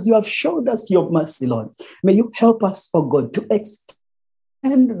love, as you have showed us your mercy, Lord, may you help us, oh God, to extend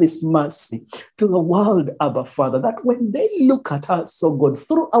this mercy to the world, Abba Father, that when they look at us, oh God,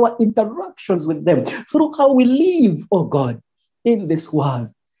 through our interactions with them, through how we live, oh God, in this world,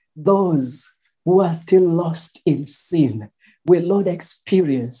 those who are still lost in sin will, Lord,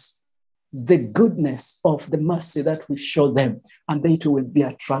 experience the goodness of the mercy that we show them, and they too will be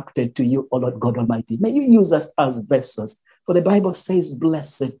attracted to you, O Lord God Almighty. May you use us as vessels, for the Bible says,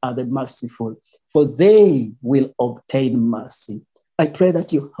 blessed are the merciful, for they will obtain mercy. I pray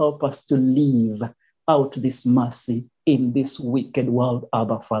that you help us to live out this mercy in this wicked world,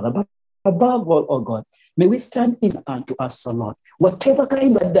 Abba Father. But above all, oh God, may we stand in unto us, O Lord. Whatever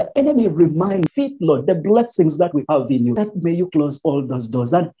kind that the enemy reminds, fit, Lord, the blessings that we have in you, that may you close all those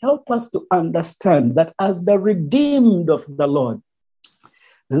doors and help us to understand that as the redeemed of the Lord,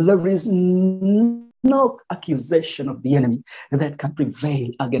 there is no accusation of the enemy that can prevail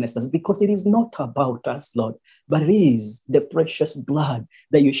against us, because it is not about us, Lord, but it is the precious blood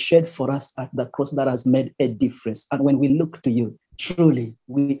that you shed for us at the cross that has made a difference. And when we look to you, truly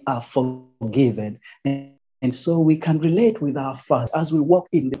we are forgiven. And so we can relate with our Father as we walk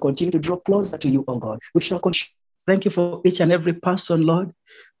in, they continue to draw closer to you, oh God. We shall continue. Thank you for each and every person, Lord,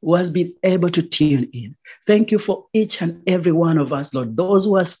 who has been able to tune in. Thank you for each and every one of us, Lord. Those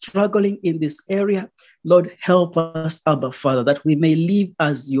who are struggling in this area, Lord, help us, Abba Father, that we may live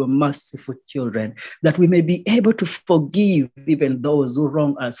as your merciful children, that we may be able to forgive even those who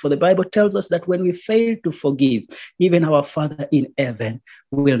wrong us. For the Bible tells us that when we fail to forgive, even our Father in heaven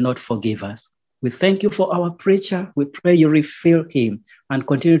will not forgive us. We thank you for our preacher. We pray you refill him and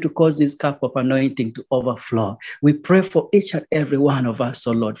continue to cause his cup of anointing to overflow. We pray for each and every one of us,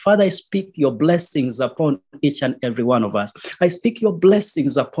 oh Lord. Father, I speak your blessings upon each and every one of us. I speak your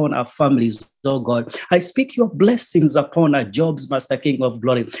blessings upon our families, oh God. I speak your blessings upon our jobs, Master King of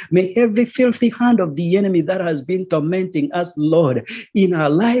glory. May every filthy hand of the enemy that has been tormenting us, Lord, in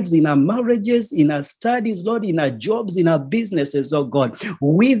our lives, in our marriages, in our studies, Lord, in our jobs, in our businesses, oh God,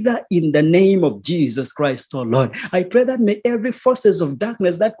 wither in the name of of Jesus Christ, oh Lord. I pray that may every forces of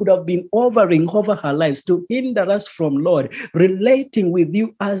darkness that could have been hovering over her lives to hinder us from, Lord, relating with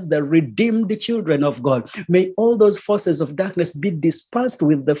you as the redeemed children of God, may all those forces of darkness be dispersed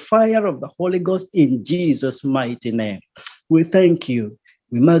with the fire of the Holy Ghost in Jesus' mighty name. We thank you.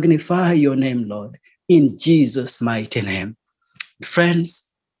 We magnify your name, Lord, in Jesus' mighty name.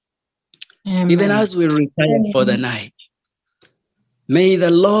 Friends, even as we retire for the night, may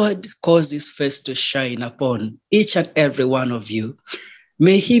the Lord cause his face to shine upon each and every one of you.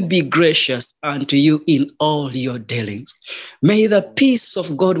 May he be gracious unto you in all your dealings. May the peace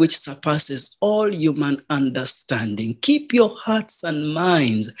of God, which surpasses all human understanding, keep your hearts and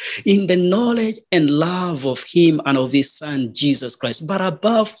minds in the knowledge and love of him and of his son, Jesus Christ. But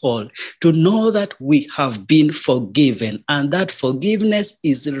above all, to know that we have been forgiven and that forgiveness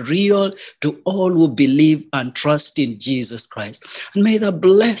is real to all who believe and trust in Jesus Christ. And may the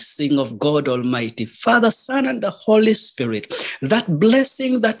blessing of God Almighty, Father, Son, and the Holy Spirit, that blessing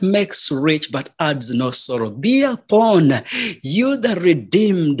that makes rich but adds no sorrow, be upon you, the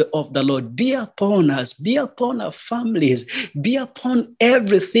redeemed of the Lord. Be upon us, be upon our families, be upon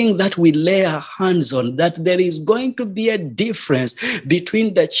everything that we lay our hands on, that there is going to be a difference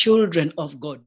between the children of God.